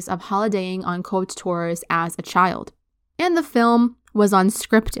memories of holidaying on coach tours as a child. And the film was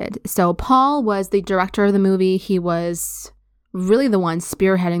unscripted. So Paul was the director of the movie. He was really the one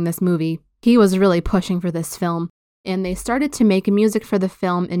spearheading this movie. He was really pushing for this film. And they started to make music for the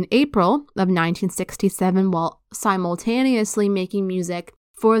film in April of 1967 while simultaneously making music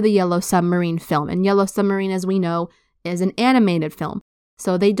for the Yellow Submarine film. And Yellow Submarine, as we know, is an animated film.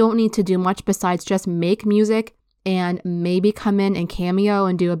 So they don't need to do much besides just make music and maybe come in and cameo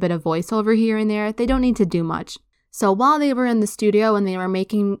and do a bit of voiceover here and there. They don't need to do much. So while they were in the studio and they were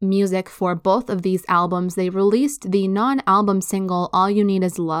making music for both of these albums, they released the non-album single All You Need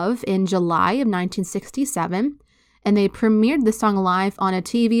Is Love in July of 1967, and they premiered the song live on a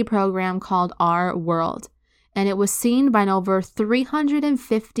TV program called Our World. And it was seen by over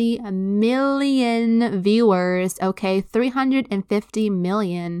 350 million viewers, 350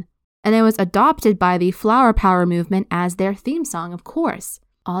 million. And it was adopted by the Flower Power movement as their theme song, of course.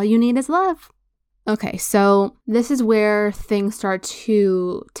 All You Need Is Love. Okay, so this is where things start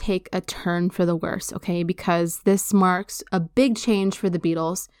to take a turn for the worse, because this marks a big change for the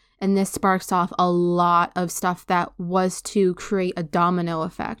Beatles, and this sparks off a lot of stuff that was to create a domino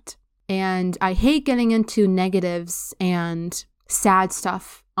effect. And I hate getting into negatives and sad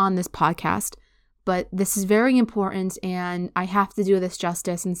stuff on this podcast, but this is very important and I have to do this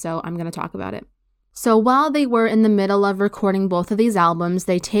justice, and so I'm going to talk about it. So while they were in the middle of recording both of these albums,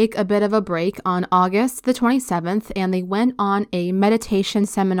 they take a bit of a break on August the 27th, and they went on a meditation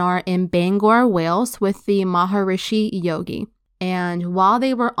seminar in Bangor, Wales with the Maharishi Yogi. And while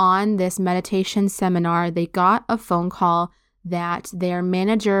they were on this meditation seminar, they got a phone call that their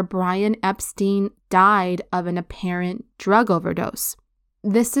manager, Brian Epstein, died of an apparent drug overdose.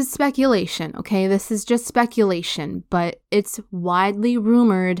 This is speculation, okay? This is just speculation, but it's widely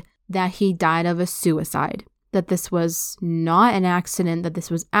rumored that he died of a suicide, that this was not an accident, that this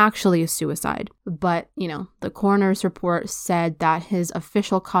was actually a suicide. But, the coroner's report said that his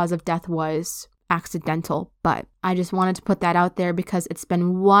official cause of death was accidental, but I just wanted to put that out there because it's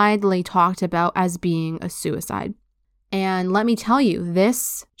been widely talked about as being a suicide. And let me tell you,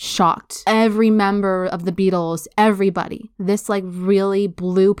 this shocked every member of the Beatles, everybody. This really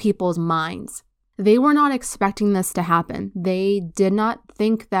blew people's minds. They were not expecting this to happen. They did not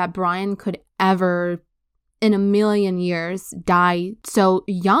think that Brian could ever, in a million years, die so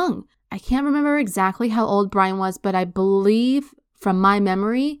young. I can't remember exactly how old Brian was, but I believe from my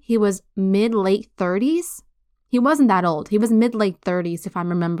memory, he was mid-late 30s. He wasn't that old. He was mid-late 30s, if I'm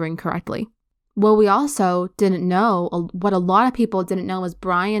remembering correctly. What we also didn't know, what a lot of people didn't know, was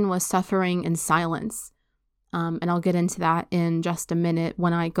Brian was suffering in silence. And I'll get into that in just a minute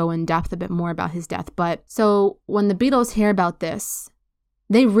when I go in depth a bit more about his death. But so when the Beatles hear about this,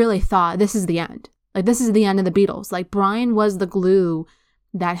 they really thought this is the end. This is the end of the Beatles. Brian was the glue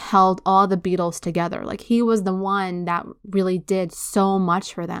that held all the Beatles together. He was the one that really did so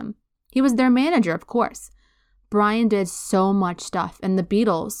much for them. He was their manager, of course. Brian did so much stuff, and the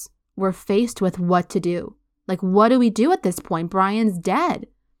Beatles were faced with what to do. What do we do at this point? Brian's dead.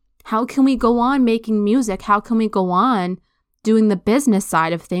 How can we go on making music? How can we go on doing the business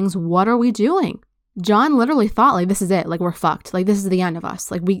side of things? What are we doing? John literally thought, this is it. We're fucked. This is the end of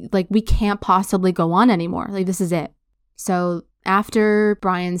us. We can't possibly go on anymore. This is it. So after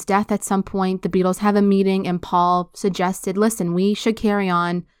Brian's death at some point, the Beatles have a meeting and Paul suggested, listen, we should carry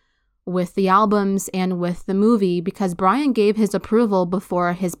on with the albums and with the movie because Brian gave his approval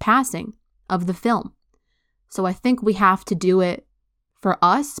before his passing of the film. So I think we have to do it for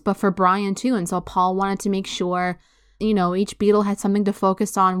us, but for Brian too. And so Paul wanted to make sure, each Beatle had something to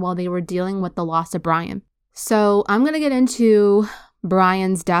focus on while they were dealing with the loss of Brian. So I'm going to get into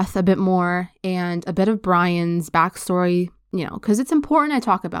Brian's death a bit more and a bit of Brian's backstory, because it's important I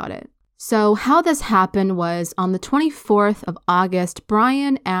talk about it. So how this happened was on the 24th of August,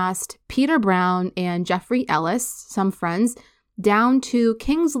 Brian asked Peter Brown and Jeffrey Ellis, some friends, down to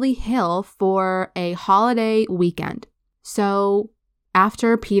Kingsley Hill for a holiday weekend. So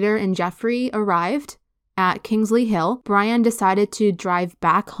after Peter and Jeffrey arrived at Kingsley Hill, Brian decided to drive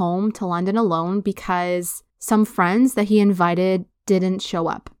back home to London alone because some friends that he invited didn't show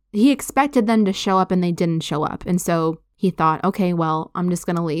up. He expected them to show up and they didn't show up. And so he thought, okay, well, I'm just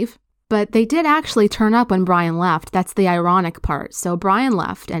going to leave. But they did actually turn up when Brian left. That's the ironic part. So Brian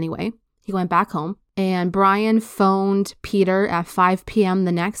left anyway. He went back home. And Brian phoned Peter at 5 p.m.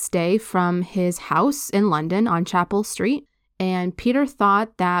 the next day from his house in London on Chapel Street. And Peter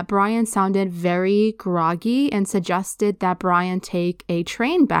thought that Brian sounded very groggy and suggested that Brian take a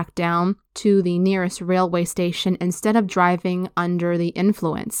train back down to the nearest railway station instead of driving under the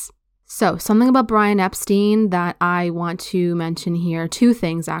influence. So, something about Brian Epstein that I want to mention here. Two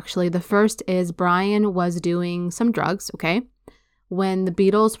things, actually. The first is Brian was doing some drugs, okay? When the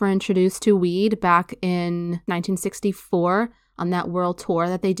Beatles were introduced to weed back in 1964, on that world tour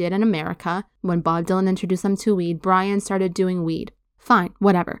that they did in America, when Bob Dylan introduced them to weed, Brian started doing weed. Fine,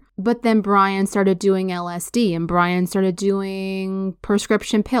 whatever. But then Brian started doing LSD and Brian started doing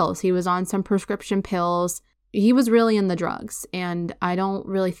prescription pills. He was on some prescription pills. He was really in the drugs. And I don't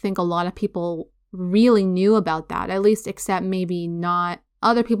really think a lot of people really knew about that, at least except maybe not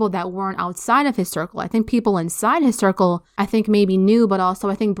other people that weren't outside of his circle. I think people inside his circle, I think maybe knew, but also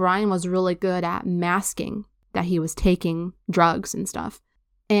I think Brian was really good at masking that he was taking drugs and stuff.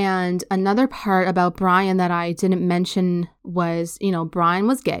 And another part about Brian that I didn't mention was, Brian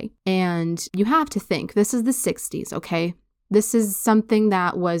was gay. And you have to think, this is the 60s, okay? This is something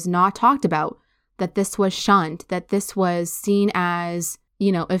that was not talked about, that this was shunned, that this was seen as,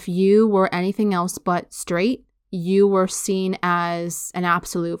 if you were anything else but straight, you were seen as an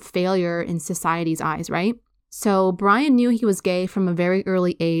absolute failure in society's eyes, right? So Brian knew he was gay from a very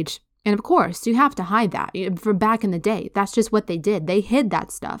early age. And of course, you have to hide that. From back in the day, that's just what they did. They hid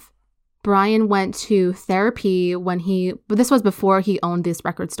that stuff. Brian went to therapy but this was before he owned this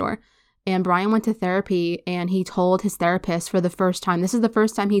record store. And Brian went to therapy and he told his therapist for the first time, this is the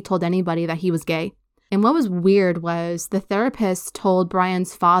first time he told anybody that he was gay. And what was weird was the therapist told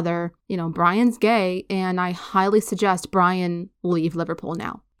Brian's father, Brian's gay and I highly suggest Brian leave Liverpool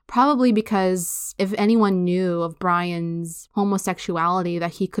now. Probably because if anyone knew of Brian's homosexuality,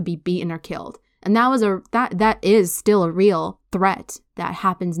 that he could be beaten or killed. And that is still a real threat that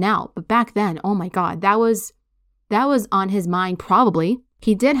happens now. But back then, oh my God, that was on his mind probably.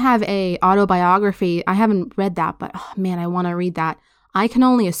 He did have a autobiography. I haven't read that, but oh man, I want to read that. I can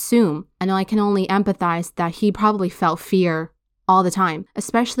only assume, and I can only empathize that he probably felt fear all the time,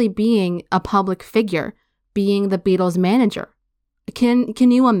 especially being a public figure, being the Beatles' manager. Can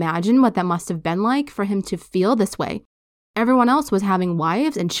you imagine what that must have been like for him to feel this way? Everyone else was having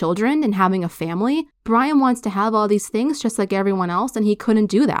wives and children and having a family. Brian wants to have all these things just like everyone else, and he couldn't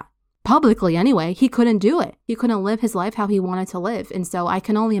do that. Publicly anyway, he couldn't do it. He couldn't live his life how he wanted to live. And so I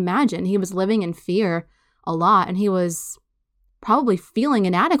can only imagine he was living in fear a lot, and he was probably feeling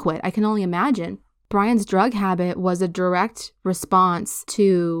inadequate. I can only imagine. Brian's drug habit was a direct response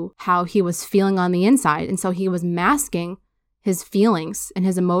to how he was feeling on the inside. And so he was masking his feelings and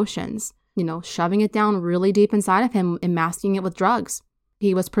his emotions, shoving it down really deep inside of him and masking it with drugs.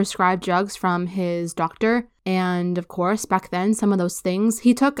 He was prescribed drugs from his doctor. And of course, back then, some of those things,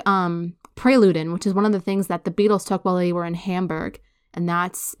 he took Preludin, which is one of the things that the Beatles took while they were in Hamburg. And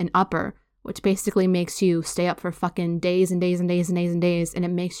that's an upper, which basically makes you stay up for fucking days and days and days and days and days. And it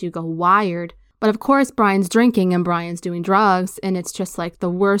makes you go wired. But of course, Brian's drinking and Brian's doing drugs. And it's just like the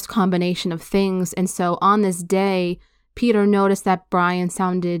worst combination of things. And so on this day, Peter noticed that Brian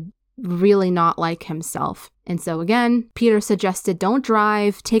sounded really not like himself. And so again, Peter suggested, don't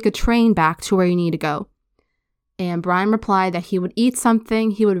drive, take a train back to where you need to go. And Brian replied that he would eat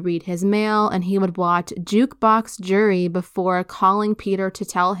something, he would read his mail, and he would watch Jukebox Jury before calling Peter to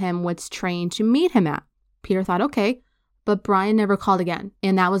tell him which train to meet him at. Peter thought, okay, but Brian never called again,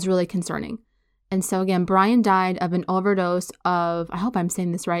 and that was really concerning. And so again, Brian died of an overdose of, I hope I'm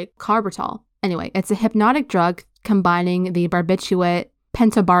saying this right, carbital. Anyway, it's a hypnotic drug combining the barbiturate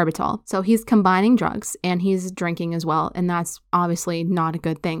pentobarbital. So he's combining drugs and he's drinking as well. And that's obviously not a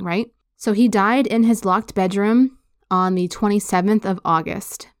good thing, right? So he died in his locked bedroom on the 27th of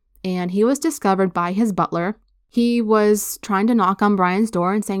August. And he was discovered by his butler. He was trying to knock on Brian's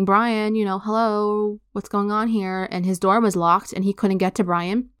door and saying, Brian, hello, what's going on here? And his door was locked and he couldn't get to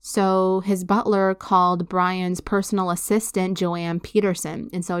Brian. So his butler called Brian's personal assistant, Joanne Peterson.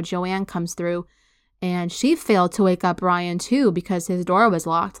 And so Joanne comes through. And she failed to wake up Brian too because his door was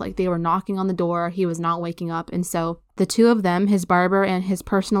locked. Like they were knocking on the door. He was not waking up. And so the two of them, his barber and his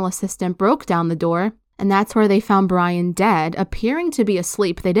personal assistant, broke down the door. And that's where they found Brian dead, appearing to be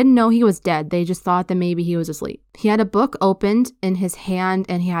asleep. They didn't know he was dead. They just thought that maybe he was asleep. He had a book opened in his hand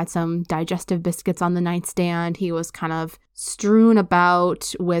and he had some digestive biscuits on the nightstand. He was kind of strewn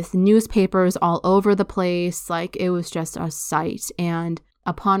about with newspapers all over the place. Like it was just a sight. And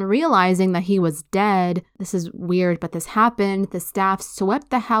upon realizing that he was dead, this is weird, but this happened, the staff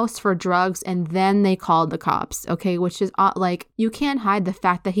swept the house for drugs and then they called the cops, okay? Which is like, you can't hide the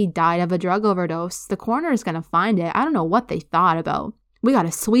fact that he died of a drug overdose. The coroner is going to find it. I don't know what they thought about. We got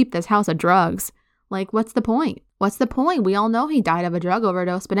to sweep this house of drugs. Like, what's the point? What's the point? We all know he died of a drug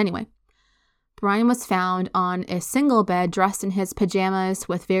overdose, but anyway. Brian was found on a single bed dressed in his pajamas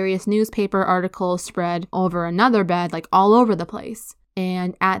with various newspaper articles spread over another bed, like all over the place.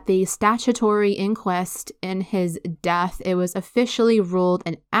 And at the statutory inquest in his death, it was officially ruled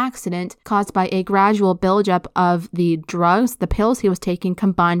an accident caused by a gradual buildup of the drugs, the pills he was taking,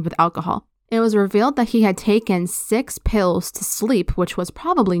 combined with alcohol. It was revealed that he had taken 6 pills to sleep, which was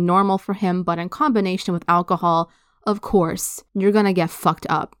probably normal for him, but in combination with alcohol, of course, you're going to get fucked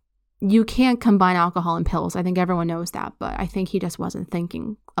up. You can't combine alcohol and pills. I think everyone knows that, but I think he just wasn't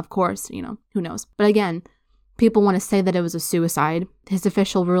thinking. Of course, who knows. But again, people want to say that it was a suicide. His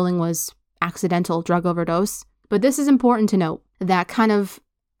official ruling was accidental drug overdose. But this is important to note. That kind of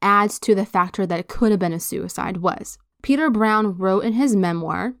adds to the factor that it could have been a suicide was. Peter Brown wrote in his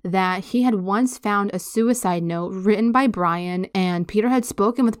memoir that he had once found a suicide note written by Brian, and Peter had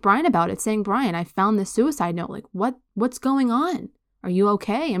spoken with Brian about it, saying, Brian, I found this suicide note. Like, what's going on? Are you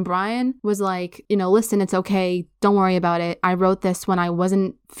okay? And Brian was like, listen, it's okay. Don't worry about it. I wrote this when I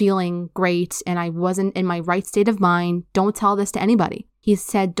wasn't feeling great and I wasn't in my right state of mind. Don't tell this to anybody. He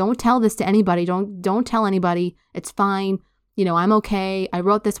said, don't tell this to anybody. Don't tell anybody. It's fine. I'm okay. I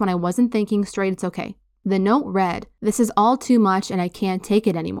wrote this when I wasn't thinking straight. It's okay. The note read, this is all too much and I can't take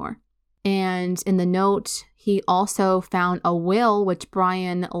it anymore. And in the note, he also found a will which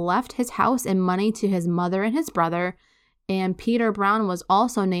Brian left his house and money to his mother and his brother. And Peter Brown was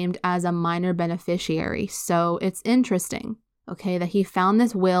also named as a minor beneficiary. So it's interesting, okay, that he found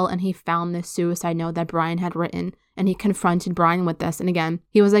this will and he found this suicide note that Brian had written, and he confronted Brian with this. And again,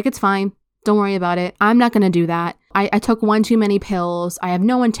 he was like, it's fine. Don't worry about it. I'm not going to do that. I took one too many pills. I have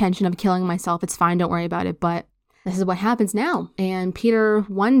no intention of killing myself. It's fine. Don't worry about it. But this is what happens now. And Peter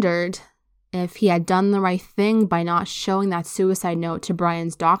wondered if he had done the right thing by not showing that suicide note to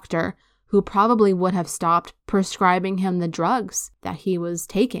Brian's doctor, who probably would have stopped prescribing him the drugs that he was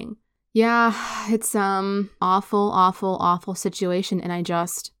taking. Yeah, it's awful situation. And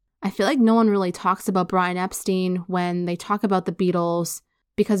I feel like no one really talks about Brian Epstein when they talk about the Beatles,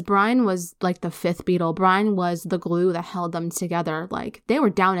 because Brian was like the fifth Beatle. Brian was the glue that held them together. Like, they were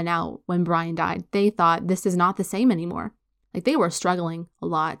down and out when Brian died. They thought this is not the same anymore. Like, they were struggling a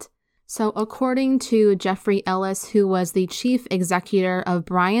lot. So according to Jeffrey Ellis, who was the chief executor of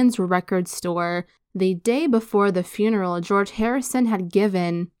Brian's record store, the day before the funeral, George Harrison had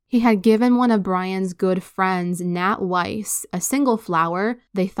given one of Brian's good friends, Nat Weiss, a single flower.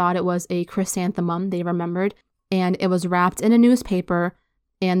 They thought it was a chrysanthemum, they remembered, and it was wrapped in a newspaper.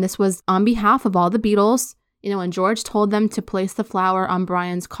 And this was on behalf of all the Beatles, and George told them to place the flower on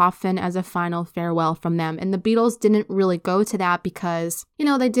Brian's coffin as a final farewell from them. And the Beatles didn't really go to that because,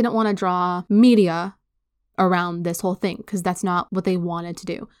 they didn't want to draw media around this whole thing, because that's not what they wanted to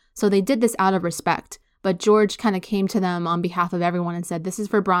do. So they did this out of respect. But George kind of came to them on behalf of everyone and said, this is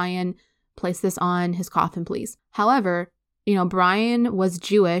for Brian, place this on his coffin, please. However, Brian was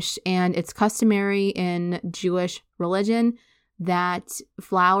Jewish, and it's customary in Jewish religion that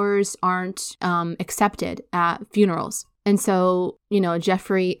flowers aren't accepted at funerals. And so,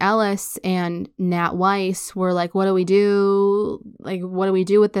 Jeffrey Ellis and Nat Weiss were like, what do we do? Like, what do we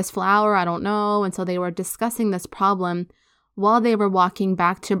do with this flower? I don't know. And so they were discussing this problem while they were walking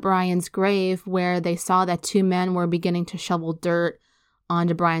back to Brian's grave, where they saw that two men were beginning to shovel dirt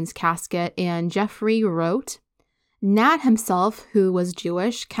onto Brian's casket. And Jeffrey wrote, Nat himself, who was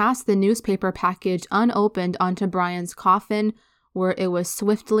Jewish, cast the newspaper package unopened onto Brian's coffin, where it was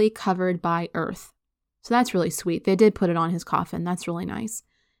swiftly covered by earth. So that's really sweet. They did put it on his coffin. That's really nice.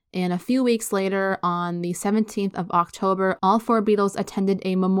 And a few weeks later, on the 17th of October, all four Beatles attended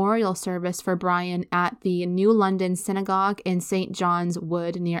a memorial service for Brian at the New London Synagogue in St. John's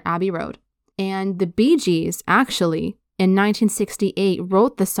Wood near Abbey Road. And the Bee Gees, actually, in 1968,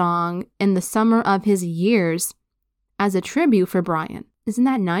 wrote the song in the summer of his years as a tribute for Brian. Isn't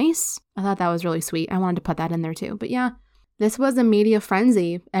that nice? I thought that was really sweet. I wanted to put that in there too. But yeah, this was a media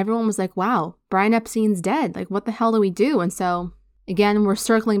frenzy. Everyone was like, wow, Brian Epstein's dead. Like, what the hell do we do? And so, again, we're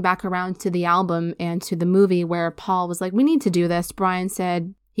circling back around to the album and to the movie where Paul was like, we need to do this. Brian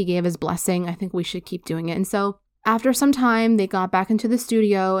said he gave his blessing. I think we should keep doing it. And so after some time, they got back into the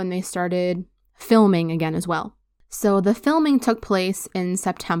studio and they started filming again as well. So the filming took place in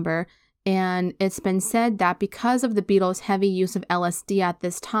September. And it's been said that because of the Beatles' heavy use of LSD at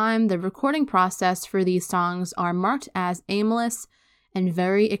this time, the recording process for these songs are marked as aimless and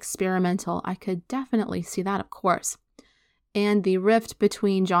very experimental. I could definitely see that, of course. And the rift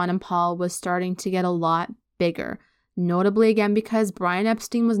between John and Paul was starting to get a lot bigger. Notably, again, because Brian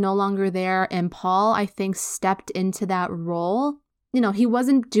Epstein was no longer there, and Paul, I think, stepped into that role. He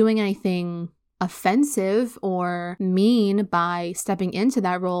wasn't doing anything offensive or mean by stepping into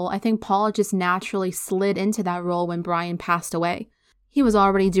that role. I think Paul just naturally slid into that role when Brian passed away. He was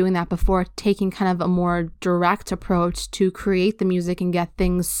already doing that before, taking kind of a more direct approach to create the music and get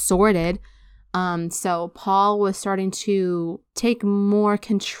things sorted. So Paul was starting to take more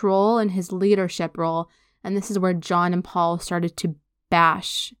control in his leadership role, and this is where John and Paul started to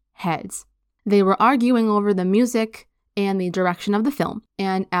bash heads. They were arguing over the music and the direction of the film.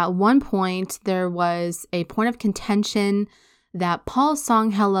 And at one point, there was a point of contention that Paul's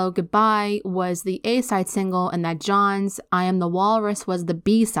song Hello Goodbye was the A-side single and that John's I Am the Walrus was the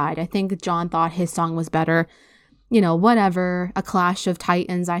B-side. I think John thought his song was better. Whatever, a clash of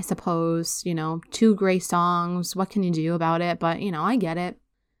titans, I suppose. Two great songs. What can you do about it? But, I get it.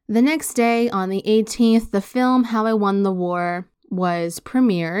 The next day, on the 18th, the film How I Won the War was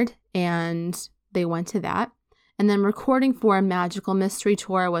premiered, and they went to that. And then recording for a Magical Mystery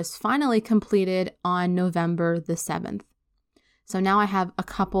Tour was finally completed on November the 7th. So now I have a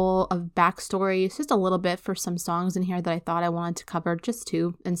couple of backstories, just a little bit for some songs in here that I thought I wanted to cover, just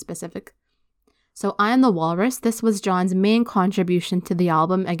two in specific. So I Am the Walrus, this was John's main contribution to the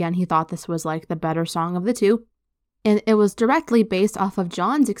album. Again, he thought this was like the better song of the two. And it was directly based off of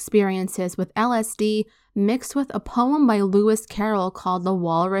John's experiences with LSD mixed with a poem by Lewis Carroll called The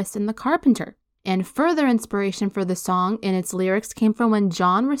Walrus and the Carpenter. And further inspiration for the song and its lyrics came from when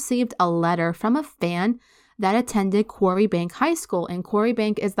John received a letter from a fan that attended Quarry Bank High School. And Quarry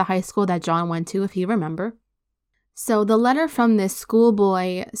Bank is the high school that John went to, if you remember. So the letter from this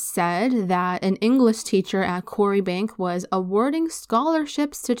schoolboy said that an English teacher at Quarry Bank was awarding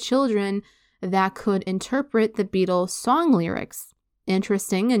scholarships to children that could interpret the Beatles' song lyrics.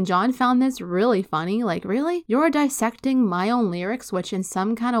 Interesting, and John found this really funny. Like, really? You're dissecting my own lyrics, which in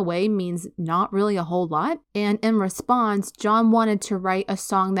some kind of way means not really a whole lot? And in response, John wanted to write a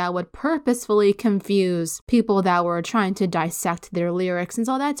song that would purposefully confuse people that were trying to dissect their lyrics. And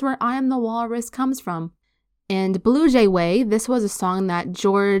so that's where I Am the Walrus comes from. And Blue Jay Way, this was a song that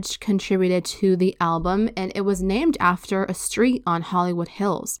George contributed to the album, and it was named after a street on Hollywood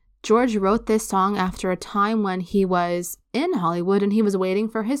Hills. George wrote this song after a time when he was in Hollywood and he was waiting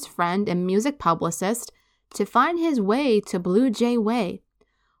for his friend and music publicist to find his way to Blue Jay Way.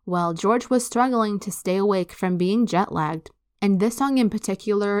 Well, George was struggling to stay awake from being jet-lagged. And this song in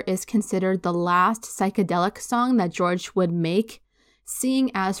particular is considered the last psychedelic song that George would make,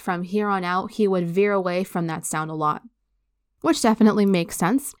 seeing as from here on out he would veer away from that sound a lot. Which definitely makes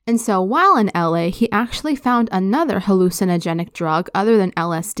sense. And so while in LA, he actually found another hallucinogenic drug other than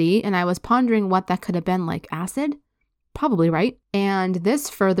LSD, and I was pondering what that could have been, like acid? Probably right. And this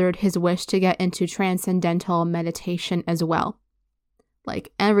furthered his wish to get into transcendental meditation as well.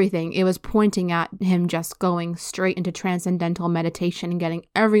 Like everything, it was pointing at him just going straight into transcendental meditation and getting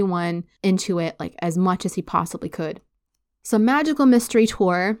everyone into it like as much as he possibly could. So Magical Mystery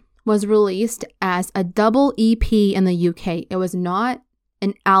Tour was released as a double EP in the UK. It was not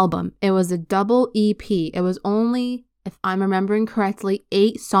an album. It was a double EP. It was only, if I'm remembering correctly,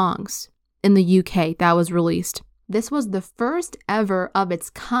 8 songs in the UK that was released. This was the first ever of its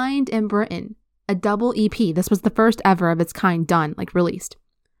kind in Britain. A double EP. This was the first ever of its kind done, like released.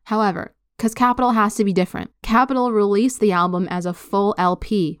 However, because Capitol has to be different, Capitol released the album as a full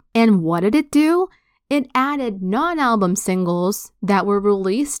LP. And what did it do? It added non-album singles that were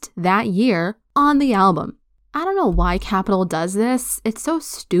released that year on the album. I don't know why Capitol does this. It's so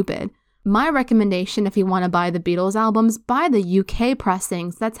stupid. My recommendation, if you want to buy the Beatles albums, buy the UK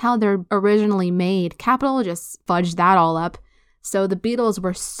pressings. That's how they're originally made. Capitol just fudged that all up. So the Beatles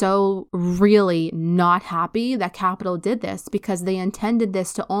were so really not happy that Capitol did this because they intended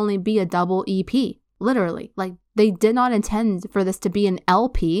this to only be a double EP. Literally. Like, they did not intend for this to be an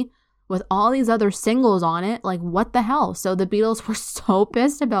LP with all these other singles on it. Like, what the hell? So the Beatles were so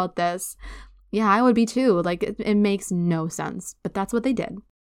pissed about this. Yeah, I would be too. Like, it makes no sense. But that's what they did.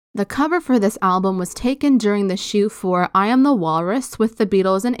 The cover for this album was taken during the shoot for I Am the Walrus with the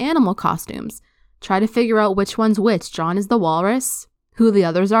Beatles in animal costumes. Try to figure out which one's which. John is the walrus. Who the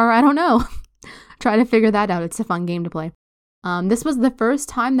others are, I don't know. Try to figure that out. It's a fun game to play. This was the first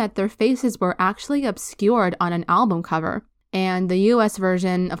time that their faces were actually obscured on an album cover. And the US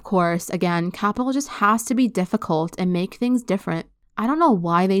version, of course, again, Capitol just has to be difficult and make things different. I don't know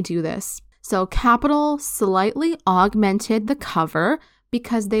why they do this. So Capitol slightly augmented the cover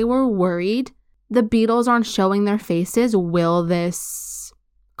because they were worried the Beatles aren't showing their faces. Will this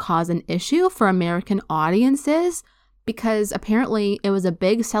cause an issue for American audiences? Because apparently it was a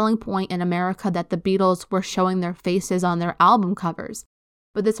big selling point in America that the Beatles were showing their faces on their album covers.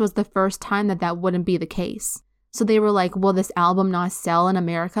 But this was the first time that that wouldn't be the case. So they were like, will this album not sell in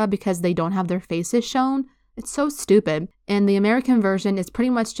America because they don't have their faces shown? It's so stupid. And the American version is pretty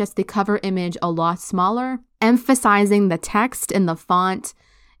much just the cover image a lot smaller, emphasizing the text and the font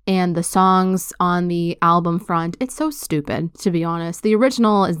and the songs on the album front. It's so stupid, to be honest. The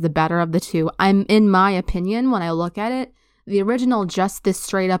original is the better of the two. In my opinion, when I look at it, the original, just this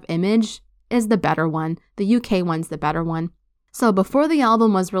straight up image, is the better one. The UK one's the better one. So before the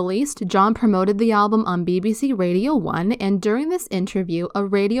album was released, John promoted the album on BBC Radio 1, and during this interview, a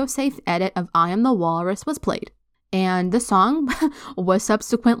radio-safe edit of I Am the Walrus was played. And the song was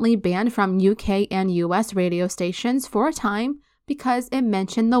subsequently banned from UK and US radio stations for a time because it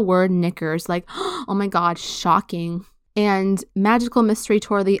mentioned the word knickers. Like, oh my god, shocking. And Magical Mystery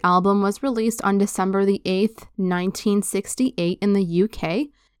Tour, the album, was released on December the 8th, 1968 in the UK.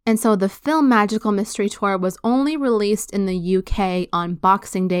 And so the film Magical Mystery Tour was only released in the UK on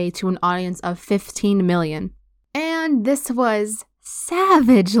Boxing Day to an audience of 15 million. And this was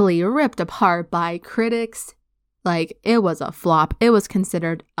savagely ripped apart by critics. Like, it was a flop. It was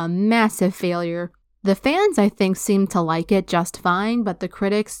considered a massive failure. The fans, I think, seemed to like it just fine, but the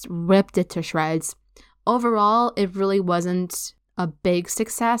critics ripped it to shreds. Overall, it really wasn't a big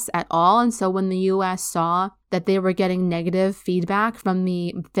success at all. And so when the US saw that they were getting negative feedback from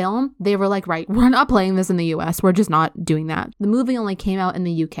the film, they were like, right, we're not playing this in the US. We're just not doing that. The movie only came out in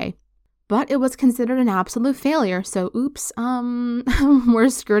the UK. But it was considered an absolute failure. So oops, we're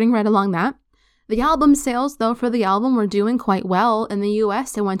skirting right along that. The album sales, though, for the album were doing quite well. In the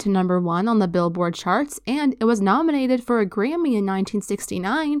US, it went to #1 on the Billboard charts, and it was nominated for a Grammy in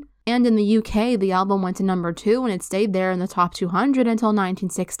 1969. And in the UK, the album went to #2, and it stayed there in the top 200 until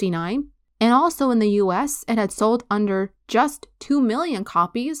 1969. And also in the US, it had sold under just 2 million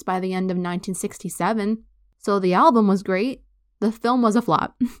copies by the end of 1967. So the album was great. The film was a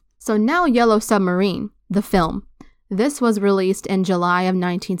flop. So now Yellow Submarine, the film. This was released in July of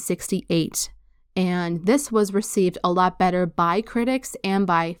 1968. And this was received a lot better by critics and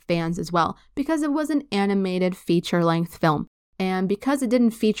by fans as well, because it was an animated feature-length film. And because it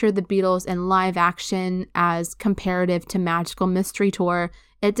didn't feature the Beatles in live action as comparative to Magical Mystery Tour,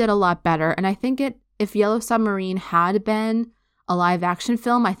 it did a lot better. And I think if Yellow Submarine had been a live action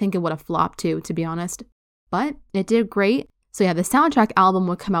film, I think it would have flopped too, to be honest. But it did great. So yeah, the soundtrack album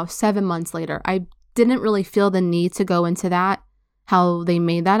would come out 7 months later. I didn't really feel the need to go into that, how they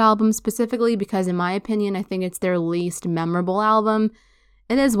made that album specifically, because in my opinion, I think it's their least memorable album.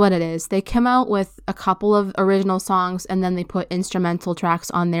 It is what it is. They come out with a couple of original songs and then they put instrumental tracks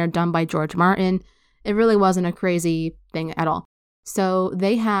on there done by George Martin. It really wasn't a crazy thing at all. So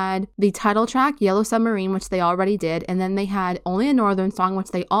they had the title track, Yellow Submarine, which they already did, and then they had Only a Northern Song,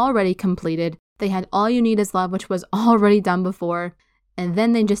 which they already completed. They had All You Need Is Love, which was already done before, and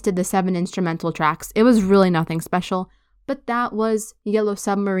then they just did the 7 instrumental tracks. It was really nothing special. But that was Yellow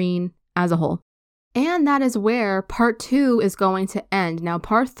Submarine as a whole. And that is where part 2 is going to end. Now,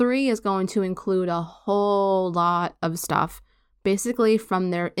 part 3 is going to include a whole lot of stuff. Basically from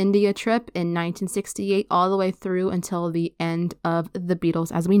their India trip in 1968 all the way through until the end of the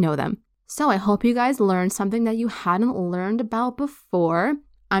Beatles as we know them. So I hope you guys learned something that you hadn't learned about before.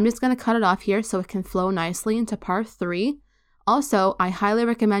 I'm just going to cut it off here so it can flow nicely into part 3. Also, I highly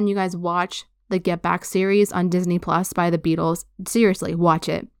recommend you guys watch the Get Back series on Disney Plus by the Beatles. Seriously, watch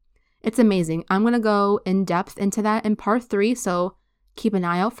it. It's amazing. I'm going to go in depth into that in part 3, so keep an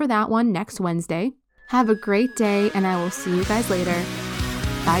eye out for that one next Wednesday. Have a great day, and I will see you guys later.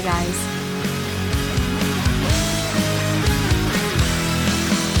 Bye, guys.